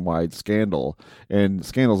administration-wide scandal, and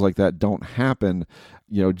scandals like that don't happen,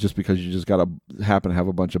 just because you just got to happen to have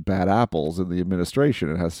a bunch of bad apples in the administration.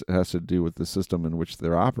 It has to do with the system in which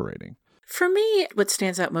they're operating. For me, what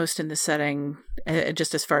stands out most in the setting,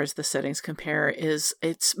 just as far as the settings compare, is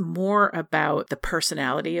it's more about the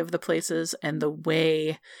personality of the places and the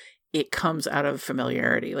way it comes out of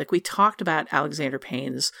familiarity. Like, we talked about Alexander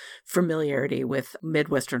Payne's familiarity with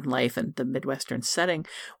Midwestern life and the Midwestern setting.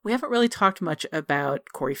 We haven't really talked much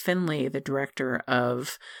about Corey Finley, the director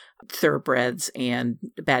of Thoroughbreds and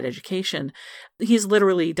Bad Education. He's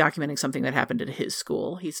literally documenting something that happened at his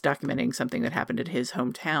school. He's documenting something that happened at his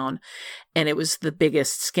hometown, and it was the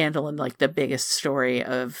biggest scandal and like the biggest story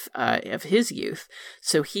of his youth.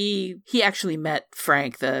 So he actually met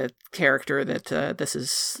Frank, the character that this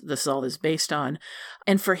is all is based on,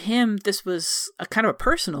 and for him this was a kind of a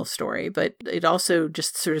personal story, but it also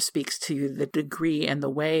just sort of speaks to the degree and the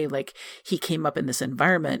way, like, he came up in this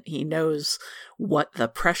environment. He knows what the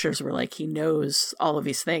pressures were like. He knows all of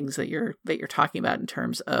these things that you're talking about in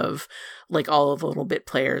terms of, like, all of the little bit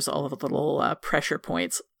players, all of the little pressure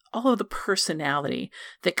points, all of the personality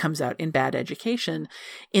that comes out in Bad Education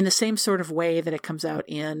in the same sort of way that it comes out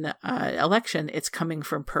in Election. It's coming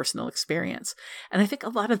from personal experience. And I think a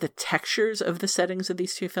lot of the textures of the settings of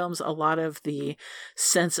these two films, a lot of the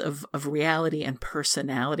sense of reality and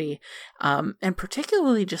personality, and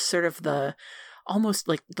particularly just sort of the almost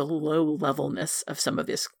like the low levelness of some of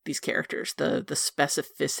these characters, the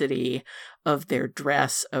specificity of their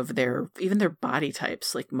dress, of even their body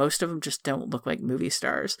types. Like, most of them just don't look like movie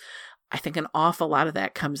stars. I think an awful lot of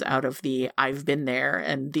that comes out of the I've been there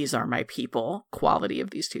and these are my people quality of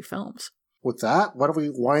these two films. With that, why don't we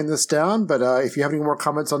wind this down? But if you have any more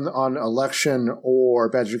comments on Election or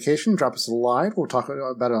Bad Education, drop us a line. We'll talk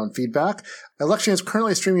about it on feedback. Election is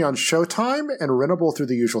currently streaming on Showtime and rentable through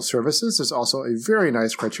the usual services. There's also a very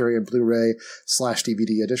nice Criterion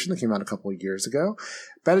Blu-ray/DVD edition that came out a couple of years ago.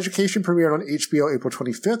 Bad Education premiered on HBO April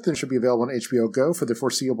 25th and should be available on HBO Go for the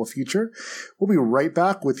foreseeable future. We'll be right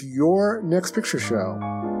back with your Next Picture Show.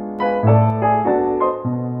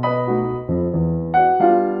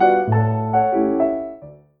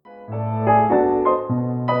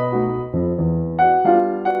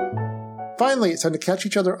 Finally, it's time to catch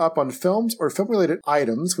each other up on films or film-related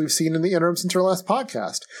items we've seen in the interim since our last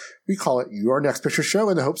podcast. We call it Your Next Picture Show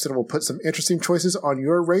in the hopes that it will put some interesting choices on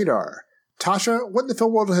your radar. Tasha, what in the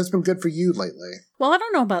film world has been good for you lately? Well, I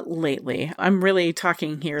don't know about lately. I'm really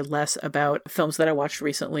talking here less about films that I watched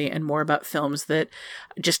recently and more about films that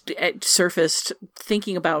just surfaced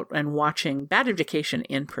thinking about and watching Bad Education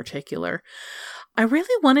in particular. I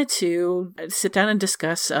really wanted to sit down and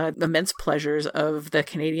discuss the immense pleasures of the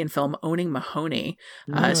Canadian film Owning Mahoney,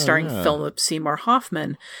 starring Philip Seymour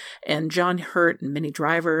Hoffman and John Hurt and Minnie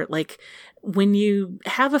Driver. Like, when you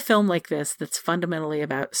have a film like this that's fundamentally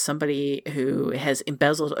about somebody who has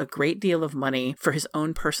embezzled a great deal of money for his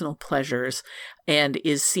own personal pleasures and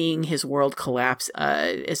is seeing his world collapse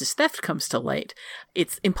as his theft comes to light,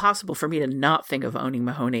 it's impossible for me to not think of Owning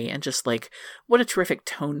Mahoney and just like what a terrific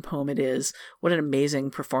tone poem it is, what an amazing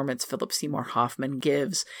performance Philip Seymour Hoffman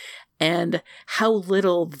gives, and how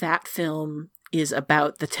little that film is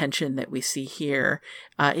about the tension that we see here.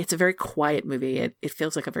 It's a very quiet movie. It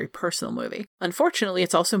feels like a very personal movie. Unfortunately,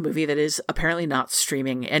 it's also a movie that is apparently not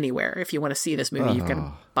streaming anywhere. If you want to see this movie, you've got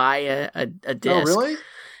to buy a disc. Oh, really?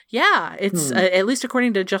 Yeah, it's at least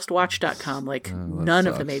according to JustWatch.com, like none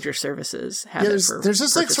of the major services have it for there's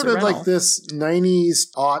just like sort of like this 90s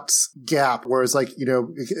aughts gap where it's like, you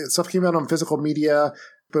know, stuff came out on physical media,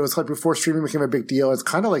 but it was like before streaming became a big deal. It's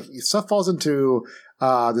kind of like stuff falls into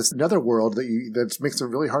this netherworld that makes it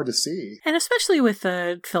really hard to see. And especially with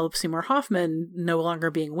Philip Seymour Hoffman no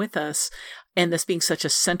longer being with us, and this being such a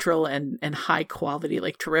central and high quality,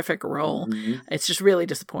 like terrific role, it's just really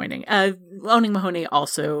disappointing. Owning Mahoney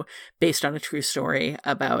also based on a true story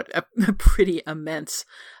about a pretty immense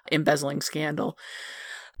embezzling scandal.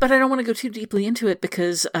 But I don't want to go too deeply into it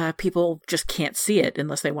because people just can't see it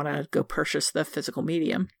unless they want to go purchase the physical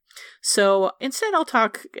medium. So instead, I'll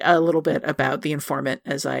talk a little bit about The Informant,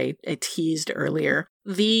 as I teased earlier.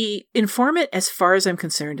 The Informant, as far as I'm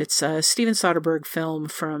concerned, it's a Steven Soderbergh film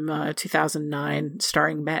from 2009,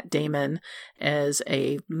 starring Matt Damon as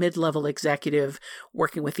a mid-level executive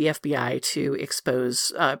working with the FBI to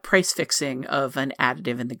expose price fixing of an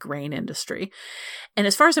additive in the grain industry. And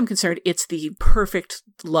as far as I'm concerned, it's the perfect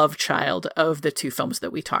love child of the two films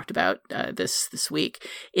that we talked about this week.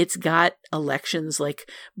 It's got elections like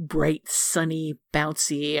bright, sunny,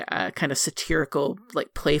 bouncy, kind of satirical,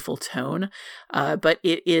 like playful tone, but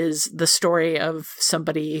it is the story of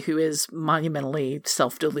somebody who is monumentally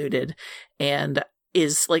self-deluded and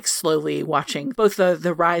is like slowly watching both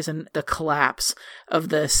the rise and the collapse of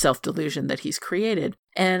the self-delusion that he's created.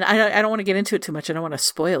 And I don't want to get into it too much. I don't want to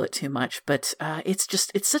spoil it too much, but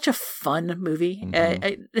it's such a fun movie.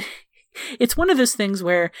 It's one of those things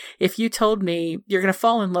where if you told me you're going to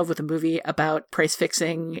fall in love with a movie about price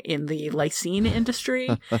fixing in the lysine industry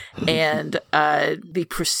and the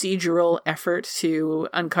procedural effort to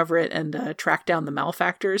uncover it and track down the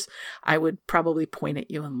malefactors, I would probably point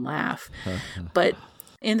at you and laugh. But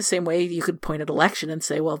in the same way, you could point at Election and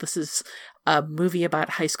say, well, this is a movie about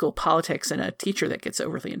high school politics and a teacher that gets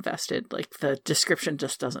overly invested. Like, the description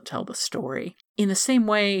just doesn't tell the story. In the same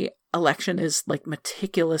way, Election is like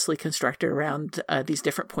meticulously constructed around these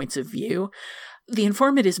different points of view. The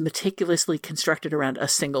Informant is meticulously constructed around a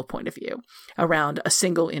single point of view, around a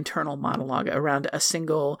single internal monologue, around a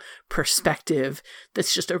single perspective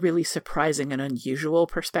that's just a really surprising and unusual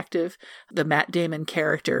perspective. The Matt Damon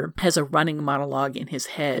character has a running monologue in his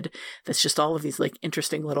head that's just all of these like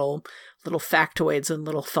interesting little factoids and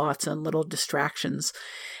little thoughts and little distractions.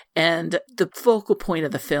 And the focal point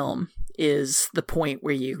of the film is the point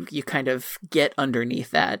where you kind of get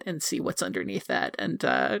underneath that and see what's underneath that and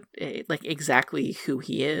like exactly who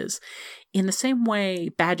he is. In the same way,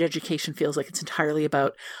 Bad Education feels like it's entirely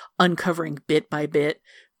about uncovering bit by bit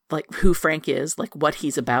like who Frank is, like what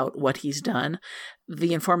he's about, what he's done.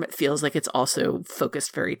 The Informant feels like it's also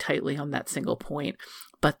focused very tightly on that single point.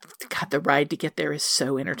 But God, the ride to get there is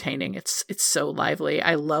so entertaining. It's so lively.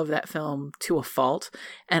 I love that film to a fault,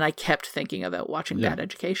 and I kept thinking about watching Bad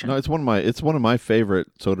Education. No, it's one of my favorite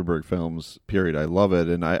Soderbergh films. Period. I love it,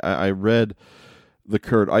 and I read the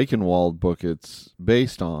Kurt Eichenwald book it's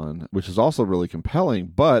based on, which is also really compelling,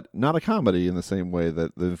 but not a comedy in the same way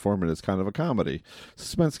that The Informant is kind of a comedy,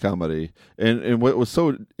 suspense comedy. And what was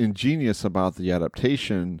so ingenious about the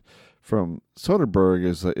adaptation from Soderbergh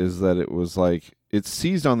is that it was like, it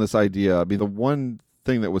seized on this idea. I mean, the one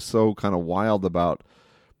thing that was so kind of wild about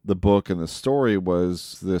the book and the story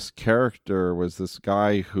was this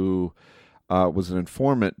guy who was an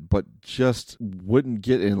informant, but just wouldn't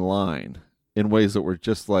get in line in ways that were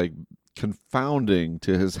just like confounding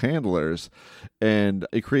to his handlers. And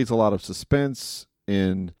it creates a lot of suspense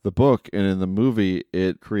in the book, and in the movie,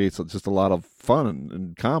 it creates just a lot of fun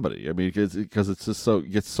and comedy. I mean, because it's just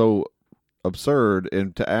it gets so absurd,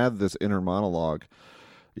 and to add this inner monologue,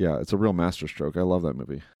 yeah, it's a real masterstroke. I love that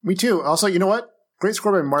movie. Me too. Also, you know what? Great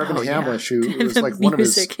score by Marvin Hamlish, who was like one of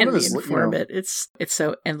his. It's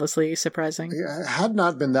so endlessly surprising. It had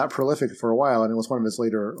not been that prolific for a while, and it was one of his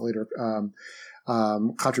later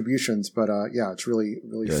contributions. But yeah, it's really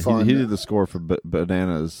fun. He did the score for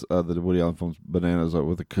Bananas, the Woody Allen film's Bananas,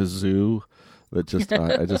 with a kazoo. That just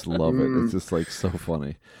I just love it. It's just like so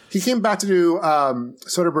funny. He came back to do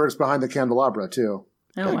Soderbergh's Behind the Candelabra too.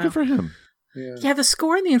 Oh, wow. Good for him. Yeah, the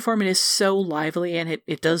score in The Informant is so lively, and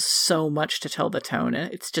it does so much to tell the tone.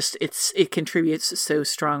 And it contributes so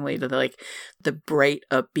strongly to the bright,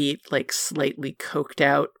 upbeat, like slightly coked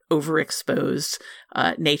out, overexposed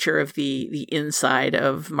nature of the inside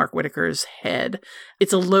of Mark Whitaker's head.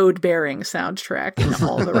 It's a load-bearing soundtrack in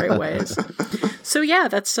all the right ways. So yeah,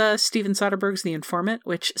 that's Steven Soderbergh's The Informant,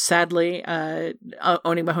 which sadly,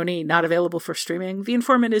 Owning Mahoney, not available for streaming. The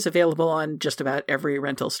Informant is available on just about every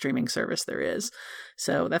rental streaming service there is.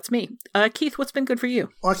 So that's me. Keith, what's been good for you?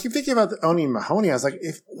 Well, I keep thinking about Owning Mahoney. I was like,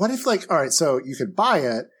 what if all right, so you could buy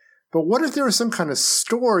it, but what if there was some kind of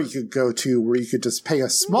store you could go to where you could just pay a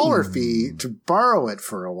smaller fee to borrow it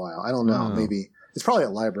for a while? I don't know. Maybe. It's probably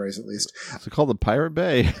at libraries, at least. It's called the Pirate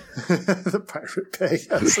Bay. The Pirate Bay,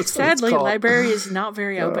 yes. Sadly, library is not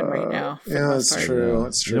very open right now. Yeah, that's true.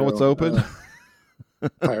 That's true. You know what's open?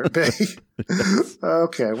 Pirate Bay.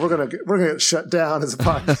 Okay, we're gonna get shut down as a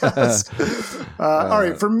podcast. All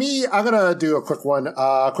right, for me, I'm gonna do a quick one.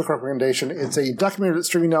 Quick recommendation. It's a documentary that's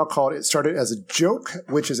streaming now called "It Started as a Joke,"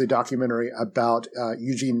 which is a documentary about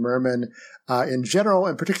Eugene Mirman in general,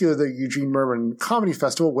 and particularly the Eugene Mirman Comedy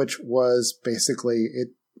Festival, which was basically it.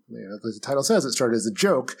 As the title says, it started as a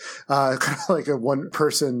joke, kind of like a one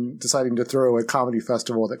person deciding to throw a comedy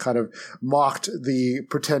festival that kind of mocked the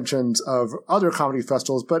pretensions of other comedy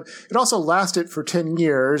festivals. But it also lasted for 10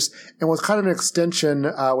 years and was kind of an extension,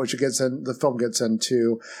 which the film gets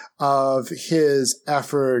into, of his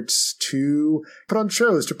efforts to put on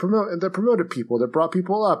shows, that promoted people, that brought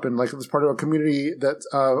people up, and it was part of a community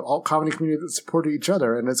all comedy community that supported each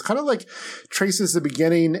other. And it's kind of like traces the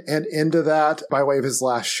beginning and end of that by way of his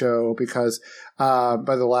last show, because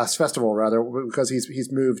by the last festival rather, because he's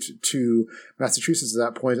moved to Massachusetts at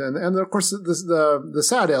that point, and of course the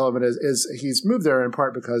sad element is he's moved there in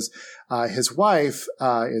part because his wife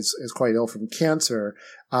is quite ill from cancer,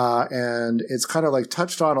 and it's kind of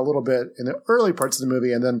touched on a little bit in the early parts of the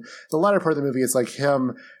movie, and then the latter part of the movie is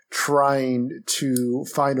him trying to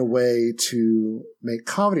find a way to make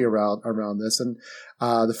comedy around this. And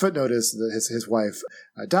the footnote is that his wife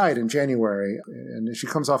died in January, and she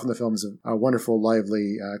comes off in the film as a wonderful,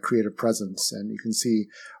 lively, creative presence. And you can see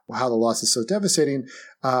how the loss is so devastating.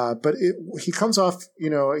 But he comes off,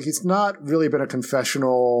 he's not really been a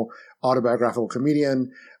confessional, autobiographical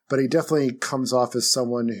comedian, but he definitely comes off as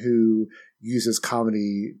someone who uses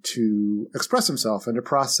comedy to express himself and to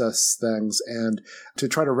process things and to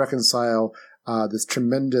try to reconcile this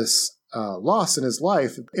tremendous loss in his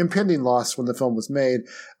life, impending loss when the film was made,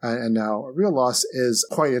 and now a real loss, is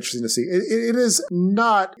quite interesting to see. It's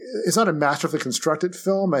not a masterfully constructed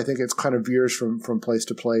film. I think it's kind of veers from place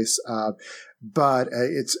to place. But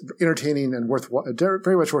it's entertaining and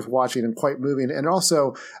very much worth watching and quite moving. And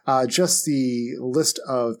also, just the list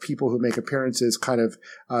of people who make appearances kind of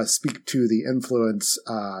speak to the influence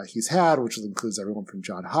he's had, which includes everyone from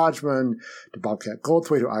John Hodgman to Bobcat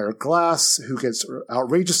Goldthwait to Ira Glass, who gets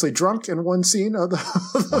outrageously drunk in one scene of the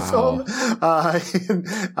film,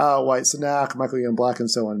 White Cenac, Michael Ian Black,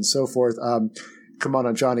 and so on and so forth.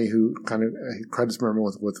 Kamana Johnny, who kind of credits Merman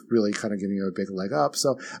with really kind of giving you a big leg up.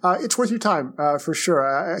 So it's worth your time for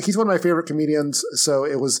sure. He's one of my favorite comedians, so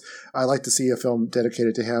I like to see a film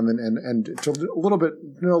dedicated to him and to know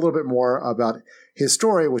a little bit more about his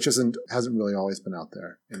story, which hasn't really always been out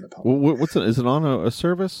there in the public. Well, is it on a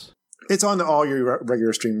service? It's on all your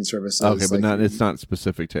regular streaming services. Okay, but it's not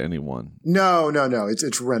specific to anyone. No.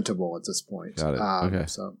 It's rentable at this point. Got it. Okay.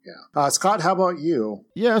 So yeah. Scott, how about you?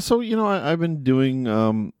 Yeah. So I've been doing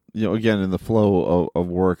again in the flow of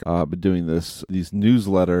work, been doing these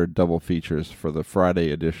newsletter double features for the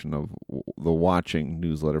Friday edition of the Watching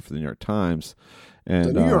newsletter for the New York Times.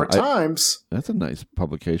 And the New York Times. That's a nice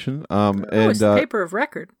publication. It's the paper of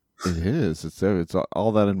record. It is. It's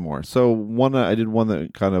all that and more. So I did one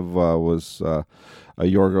that kind of was a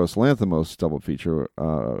Yorgos Lanthimos double feature.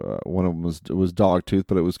 One of them was Dogtooth,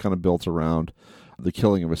 but it was kind of built around the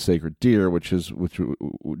killing of a sacred deer, which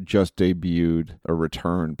just debuted a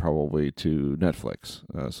return probably to Netflix,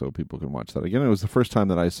 so people can watch that again. It was the first time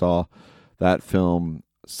that I saw that film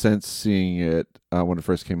since seeing it when it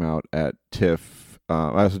first came out at TIFF.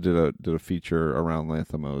 I also did a feature around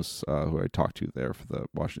Lanthimos, who I talked to there for the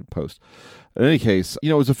Washington Post. In any case,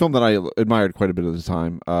 it was a film that I admired quite a bit at the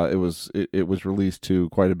time. It was released to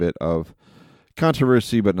quite a bit of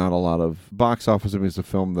controversy, but not a lot of box office. I mean, it's a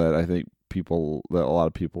film that I think a lot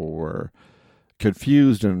of people were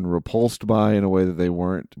confused and repulsed by in a way that they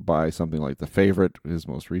weren't by something like The Favorite, his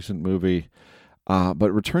most recent movie.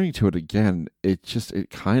 But returning to it again, it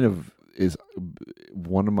kind of is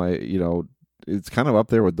one of my, it's kind of up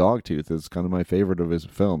there with Dogtooth. It's kind of my favorite of his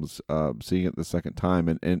films, seeing it the second time.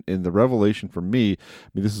 And the revelation for me,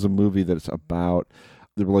 this is a movie that's about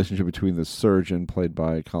the relationship between the surgeon, played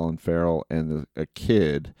by Colin Farrell, and a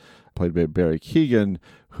kid, played by Barry Keoghan,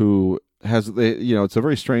 who has, it's a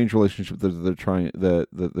very strange relationship that they're trying,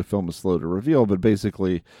 the film is slow to reveal, but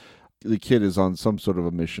basically the kid is on some sort of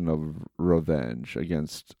a mission of revenge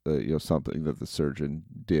against something that the surgeon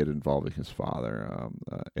did involving his father,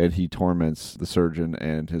 and he torments the surgeon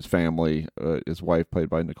and his family, his wife played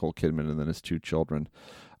by Nicole Kidman, and then his 2 children.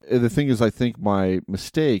 And the thing is, I think my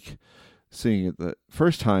mistake seeing it the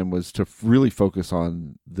first time was to really focus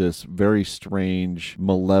on this very strange,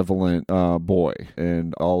 malevolent boy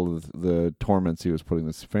and all of the torments he was putting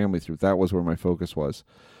this family through. That was where my focus was.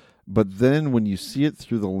 But then when you see it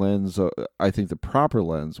through the lens, I think the proper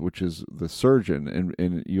lens, which is the surgeon,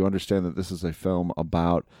 and you understand that this is a film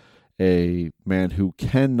about a man who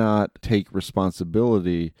cannot take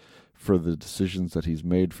responsibility for the decisions that he's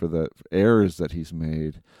made, for the errors that he's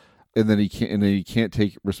made, and then he can't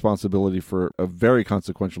take responsibility for a very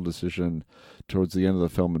consequential decision towards the end of the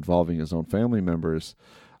film involving his own family members.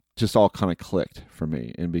 Just all kind of clicked for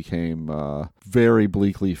me and became very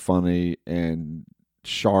bleakly funny and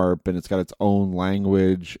sharp, and it's got its own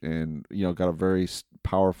language, and got a very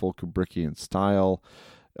powerful Kubrickian style.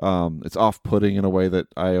 It's off-putting in a way that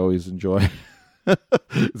I always enjoy.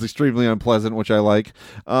 It's extremely unpleasant, which I like.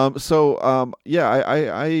 I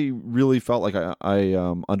really felt like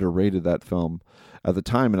I underrated that film at the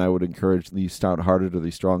time, and I would encourage the stout-hearted or the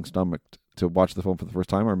strong-stomached to watch the film for the first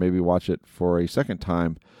time, or maybe watch it for a second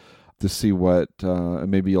time to see what,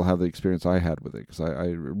 maybe you'll have the experience I had with it, because I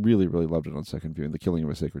really, really loved it on second viewing, The Killing of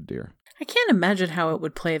a Sacred Deer. I can't imagine how it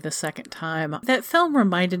would play the second time. That film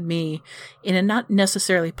reminded me, in a not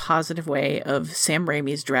necessarily positive way, of Sam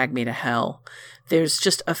Raimi's Drag Me to Hell. There's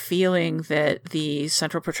just a feeling that the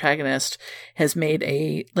central protagonist has made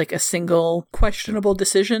a single questionable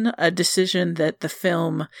decision, a decision that the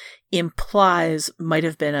film implies might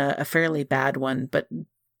have been a fairly bad one, but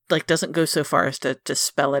doesn't go so far as to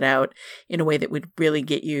spell it out in a way that would really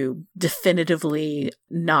get you definitively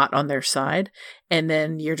not on their side. And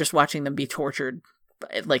then you're just watching them be tortured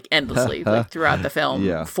endlessly throughout the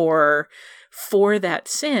film for that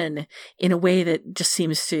sin in a way that just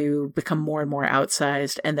seems to become more and more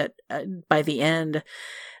outsized. And that by the end,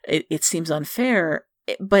 it seems unfair.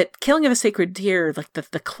 But Killing of a Sacred Deer,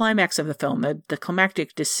 the climax of the film, the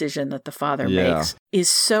climactic decision that the father makes is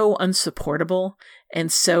so unsupportable and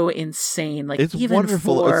so insane. It's even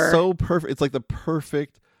wonderful. It's so perfect. It's like the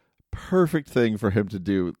perfect thing for him to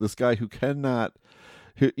do. This guy who cannot,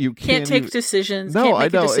 you can't take decisions. No, can't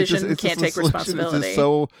make I know. A decision. Can't take responsibility. It's just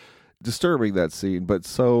so disturbing, that scene, but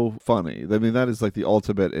so funny. I mean, that is like the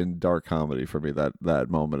ultimate in dark comedy for me. That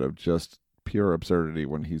moment of just pure absurdity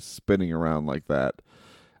when he's spinning around like that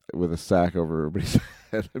with a sack over everybody's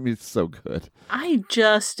head. I mean, it's so good. I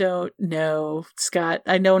just don't know, Scott.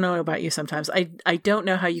 I don't know about you sometimes. I don't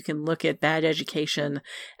know how you can look at Bad Education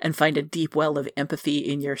and find a deep well of empathy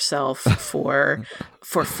in yourself for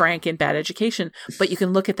Frank in Bad Education, but you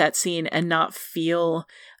can look at that scene and not feel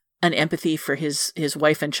an empathy for his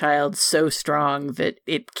wife and child so strong that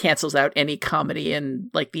it cancels out any comedy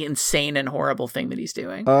and the insane and horrible thing that he's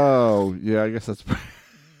doing. Oh, yeah, I guess that's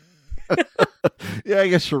yeah, I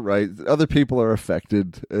guess you're right. Other people are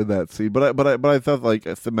affected in that scene, but I thought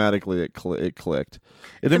thematically it clicked.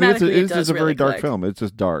 It's just a very dark film. It's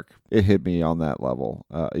just dark. It hit me on that level,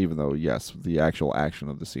 even though yes, the actual action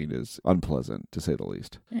of the scene is unpleasant to say the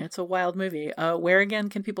least. Yeah, it's a wild movie. Where again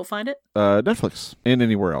can people find it? Netflix and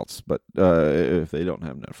anywhere else, but if they don't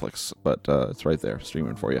have Netflix, but it's right there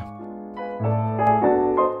streaming for you.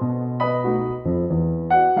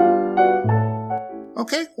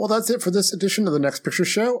 Okay, well, that's it for this edition of The Next Picture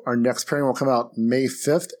Show. Our next pairing will come out May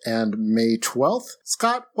 5th and May 12th.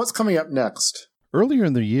 Scott, what's coming up next? Earlier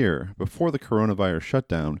in the year, before the coronavirus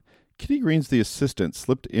shutdown, Kitty Green's The Assistant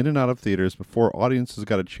slipped in and out of theaters before audiences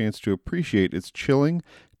got a chance to appreciate its chilling,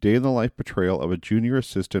 day-in-the-life portrayal of a junior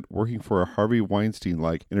assistant working for a Harvey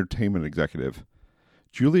Weinstein-like entertainment executive.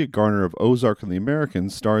 Julia Garner of Ozark and The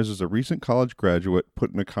Americans stars as a recent college graduate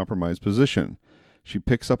put in a compromised position. She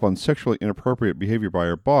picks up on sexually inappropriate behavior by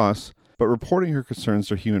her boss, but reporting her concerns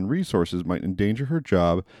to human resources might endanger her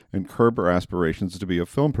job and curb her aspirations to be a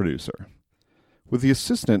film producer. With The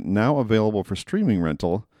Assistant now available for streaming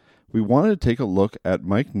rental, we wanted to take a look at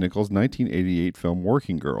Mike Nichols' 1988 film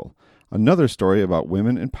Working Girl, another story about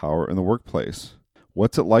women in power in the workplace.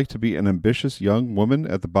 What's it like to be an ambitious young woman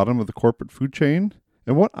at the bottom of the corporate food chain?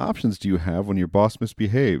 And what options do you have when your boss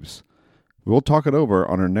misbehaves? We'll talk it over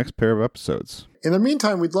on our next pair of episodes. In the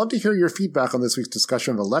meantime, we'd love to hear your feedback on this week's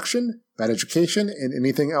discussion of Election, Bad Education, and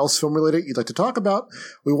anything else film-related you'd like to talk about.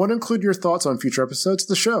 We want to include your thoughts on future episodes of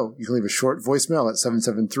the show. You can leave a short voicemail at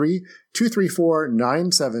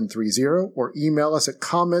 773-234-9730 or email us at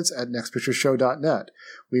comments@nextpictureshow.net.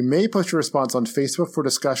 We may post your response on Facebook for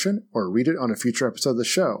discussion or read it on a future episode of the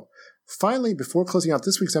show. Finally, before closing out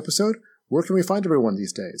this week's episode, where can we find everyone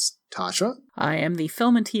these days? Tasha? I am the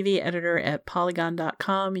film and TV editor at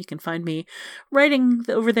Polygon.com. You can find me writing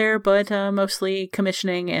over there, but mostly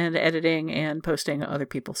commissioning and editing and posting other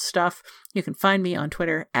people's stuff. You can find me on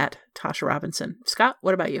Twitter at Tasha Robinson. Scott,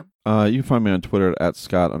 what about you? You can find me on Twitter at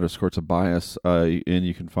Scott_Tobias, and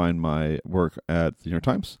you can find my work at the New York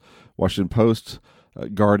Times, Washington Post,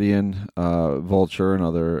 Guardian, Vulture, and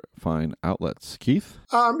other fine outlets. Keith?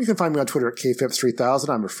 You can find me on Twitter at KPhips3000.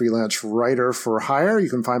 I'm a freelance writer for hire. You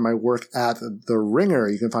can find my work at The Ringer.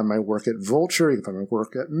 You can find my work at Vulture. You can find my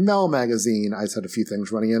work at Mel Magazine. I just had a few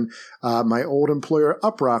things running in. My old employer,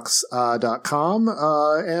 Uprocks.com.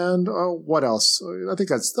 And what else? I think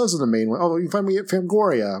those are the main ones. Oh, you can find me at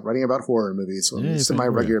Fangoria, writing about horror movies on a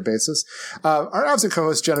semi-regular basis. Our absent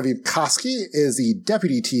co-host, Genevieve Koski, is the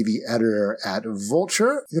deputy TV editor at Vulture.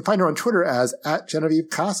 You can find her on Twitter as @Genevieve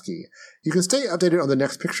Koski. You can stay updated on the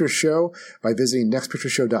Next Picture Show by visiting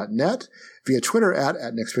nextpictureshow.net, via Twitter at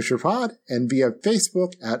NextPicturePod, and via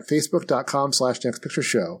Facebook at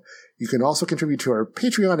facebook.com/NextPictureShow. You can also contribute to our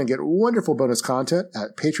Patreon and get wonderful bonus content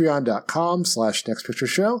at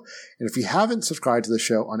patreon.com/NextPictureShow. And if you haven't subscribed to the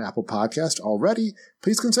show on Apple Podcast already,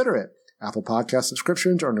 please consider it. Apple Podcast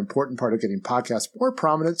subscriptions are an important part of getting podcasts more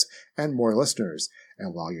prominence and more listeners.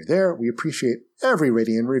 And while you're there, we appreciate every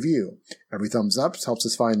rating and review. Every thumbs up helps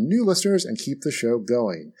us find new listeners and keep the show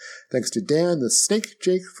going. Thanks to Dan the Snake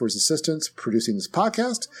Jake for his assistance producing this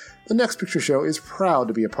podcast. The Next Picture Show is proud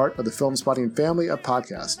to be a part of the Film Spotting family of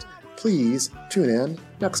podcasts. Please tune in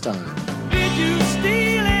next time.